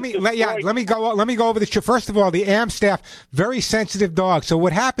 Let me go over this. First of all, the Amstaff, very sensitive dog. So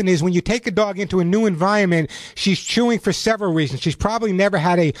what happened is when you take a dog into a new environment, she's chewing for several reasons. She's probably never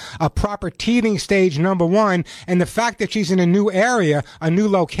had a proper teething stage, number one, and the fact that she's in a new area, a new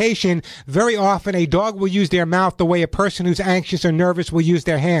location, very often a dog will use their mouth the way a person who's anxious or nervous will use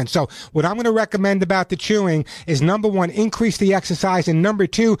their hands. So what I'm going to recommend about the chewing is, number one, increase the exercise, and number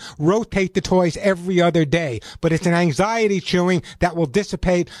two, rotate the toys every other day. But it's an anxiety chewing that that will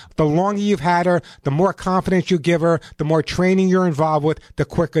dissipate. The longer you've had her, the more confidence you give her, the more training you're involved with, the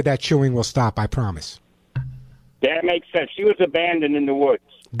quicker that chewing will stop, I promise. That makes sense. She was abandoned in the woods.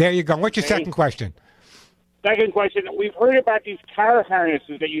 There you go. What's your second question? Second question, we've heard about these car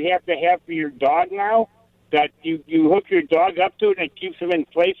harnesses that you have to have for your dog now, that you hook your dog up to it and it keeps them in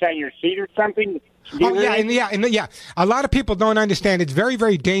place on your seat or something. Yeah. A lot of people don't understand. It's very,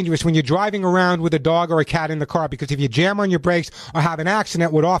 very dangerous when you're driving around with a dog or a cat in the car, because if you jam on your brakes or have an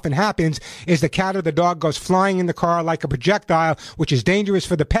accident, what often happens is the cat or the dog goes flying in the car like a projectile, which is dangerous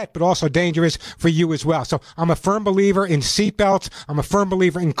for the pet, but also dangerous for you as well. So I'm a firm believer in seatbelts. I'm a firm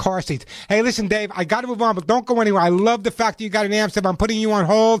believer in car seats. Hey, listen, Dave, I got to move on, but don't go anywhere. I love the fact that you got an answer. I'm putting you on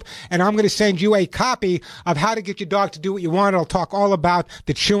hold, and I'm going to send you a copy of how to get your dog to do what you want. I'll talk all about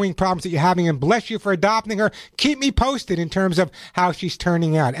the chewing problems that you're having, and bless you for adopting her. Keep me posted in terms of how she's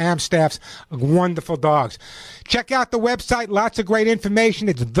turning out. Amstaff's wonderful dogs. Check out the website. Lots of great information.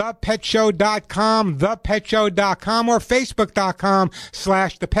 It's ThePetShow.com, ThePetShow.com, or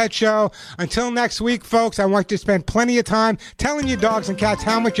Facebook.com/ThePetShow. Until next week, folks, I want you to spend plenty of time telling your dogs and cats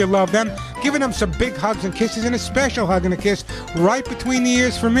how much you love them, giving them some big hugs and kisses, and a special hug and a kiss right between the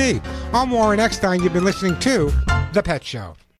ears for me. I'm Warren Eckstein. You've been listening to The Pet Show.